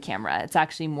because of the camera. It's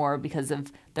actually more because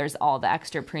of there's all the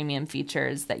extra premium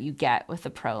features that you get with the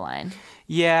Pro line.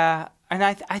 Yeah, and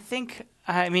I think,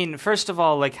 I mean, first of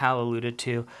all, like Hal alluded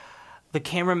to, the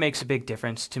camera makes a big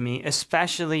difference to me,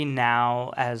 especially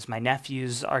now as my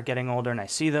nephews are getting older and I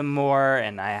see them more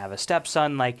and I have a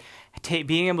stepson. Like,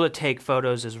 being able to take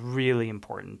photos is really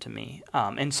important to me.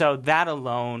 And so that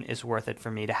alone is worth it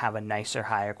for me to have a nicer,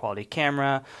 higher quality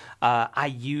camera. I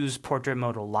use portrait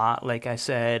mode a lot, like I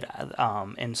said.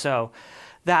 And so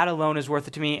that alone is worth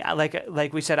it to me.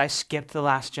 Like we said, I skipped the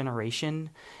last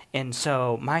generation. And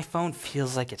so my phone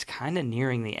feels like it's kind of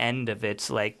nearing the end of its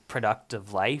like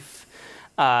productive life.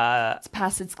 It's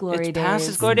past its glory days. It's past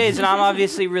its glory days, and I'm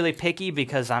obviously really picky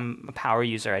because I'm a power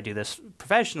user. I do this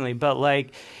professionally, but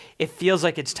like, it feels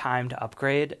like it's time to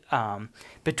upgrade.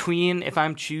 If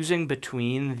I'm choosing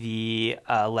between the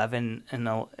 11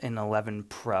 and 11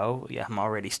 Pro, yeah, I'm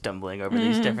already stumbling over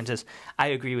these differences. I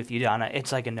agree with you, Donna.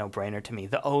 It's like a no-brainer to me.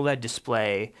 The OLED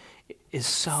display is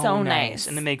so nice,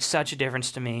 and it makes such a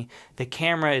difference to me. The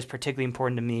camera is particularly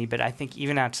important to me, but I think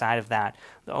even outside of that,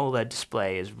 the OLED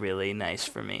display is really nice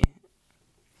for me.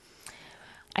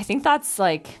 I think that's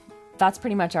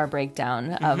pretty much our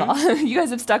breakdown of all. You guys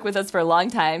have stuck with us for a long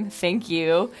time. Thank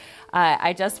you.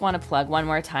 I just want to plug one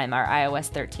more time our iOS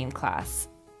 13 class.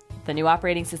 The new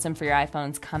operating system for your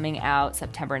iPhone's coming out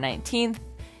September 19th.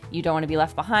 You don't want to be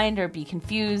left behind or be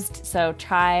confused, so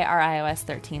try our iOS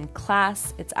 13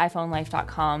 class. It's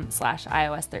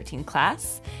iPhoneLife.com/iOS 13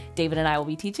 class. David and I will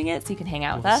be teaching it, so you can hang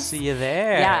out with us. See you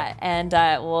there. Yeah, and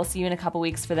we'll see you in a couple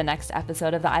weeks for the next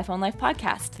episode of the iPhone Life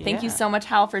podcast. Thank you so much,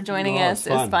 Hal, for joining us.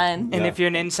 It was fun. And if you're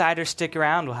an insider, stick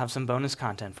around. We'll have some bonus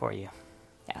content for you.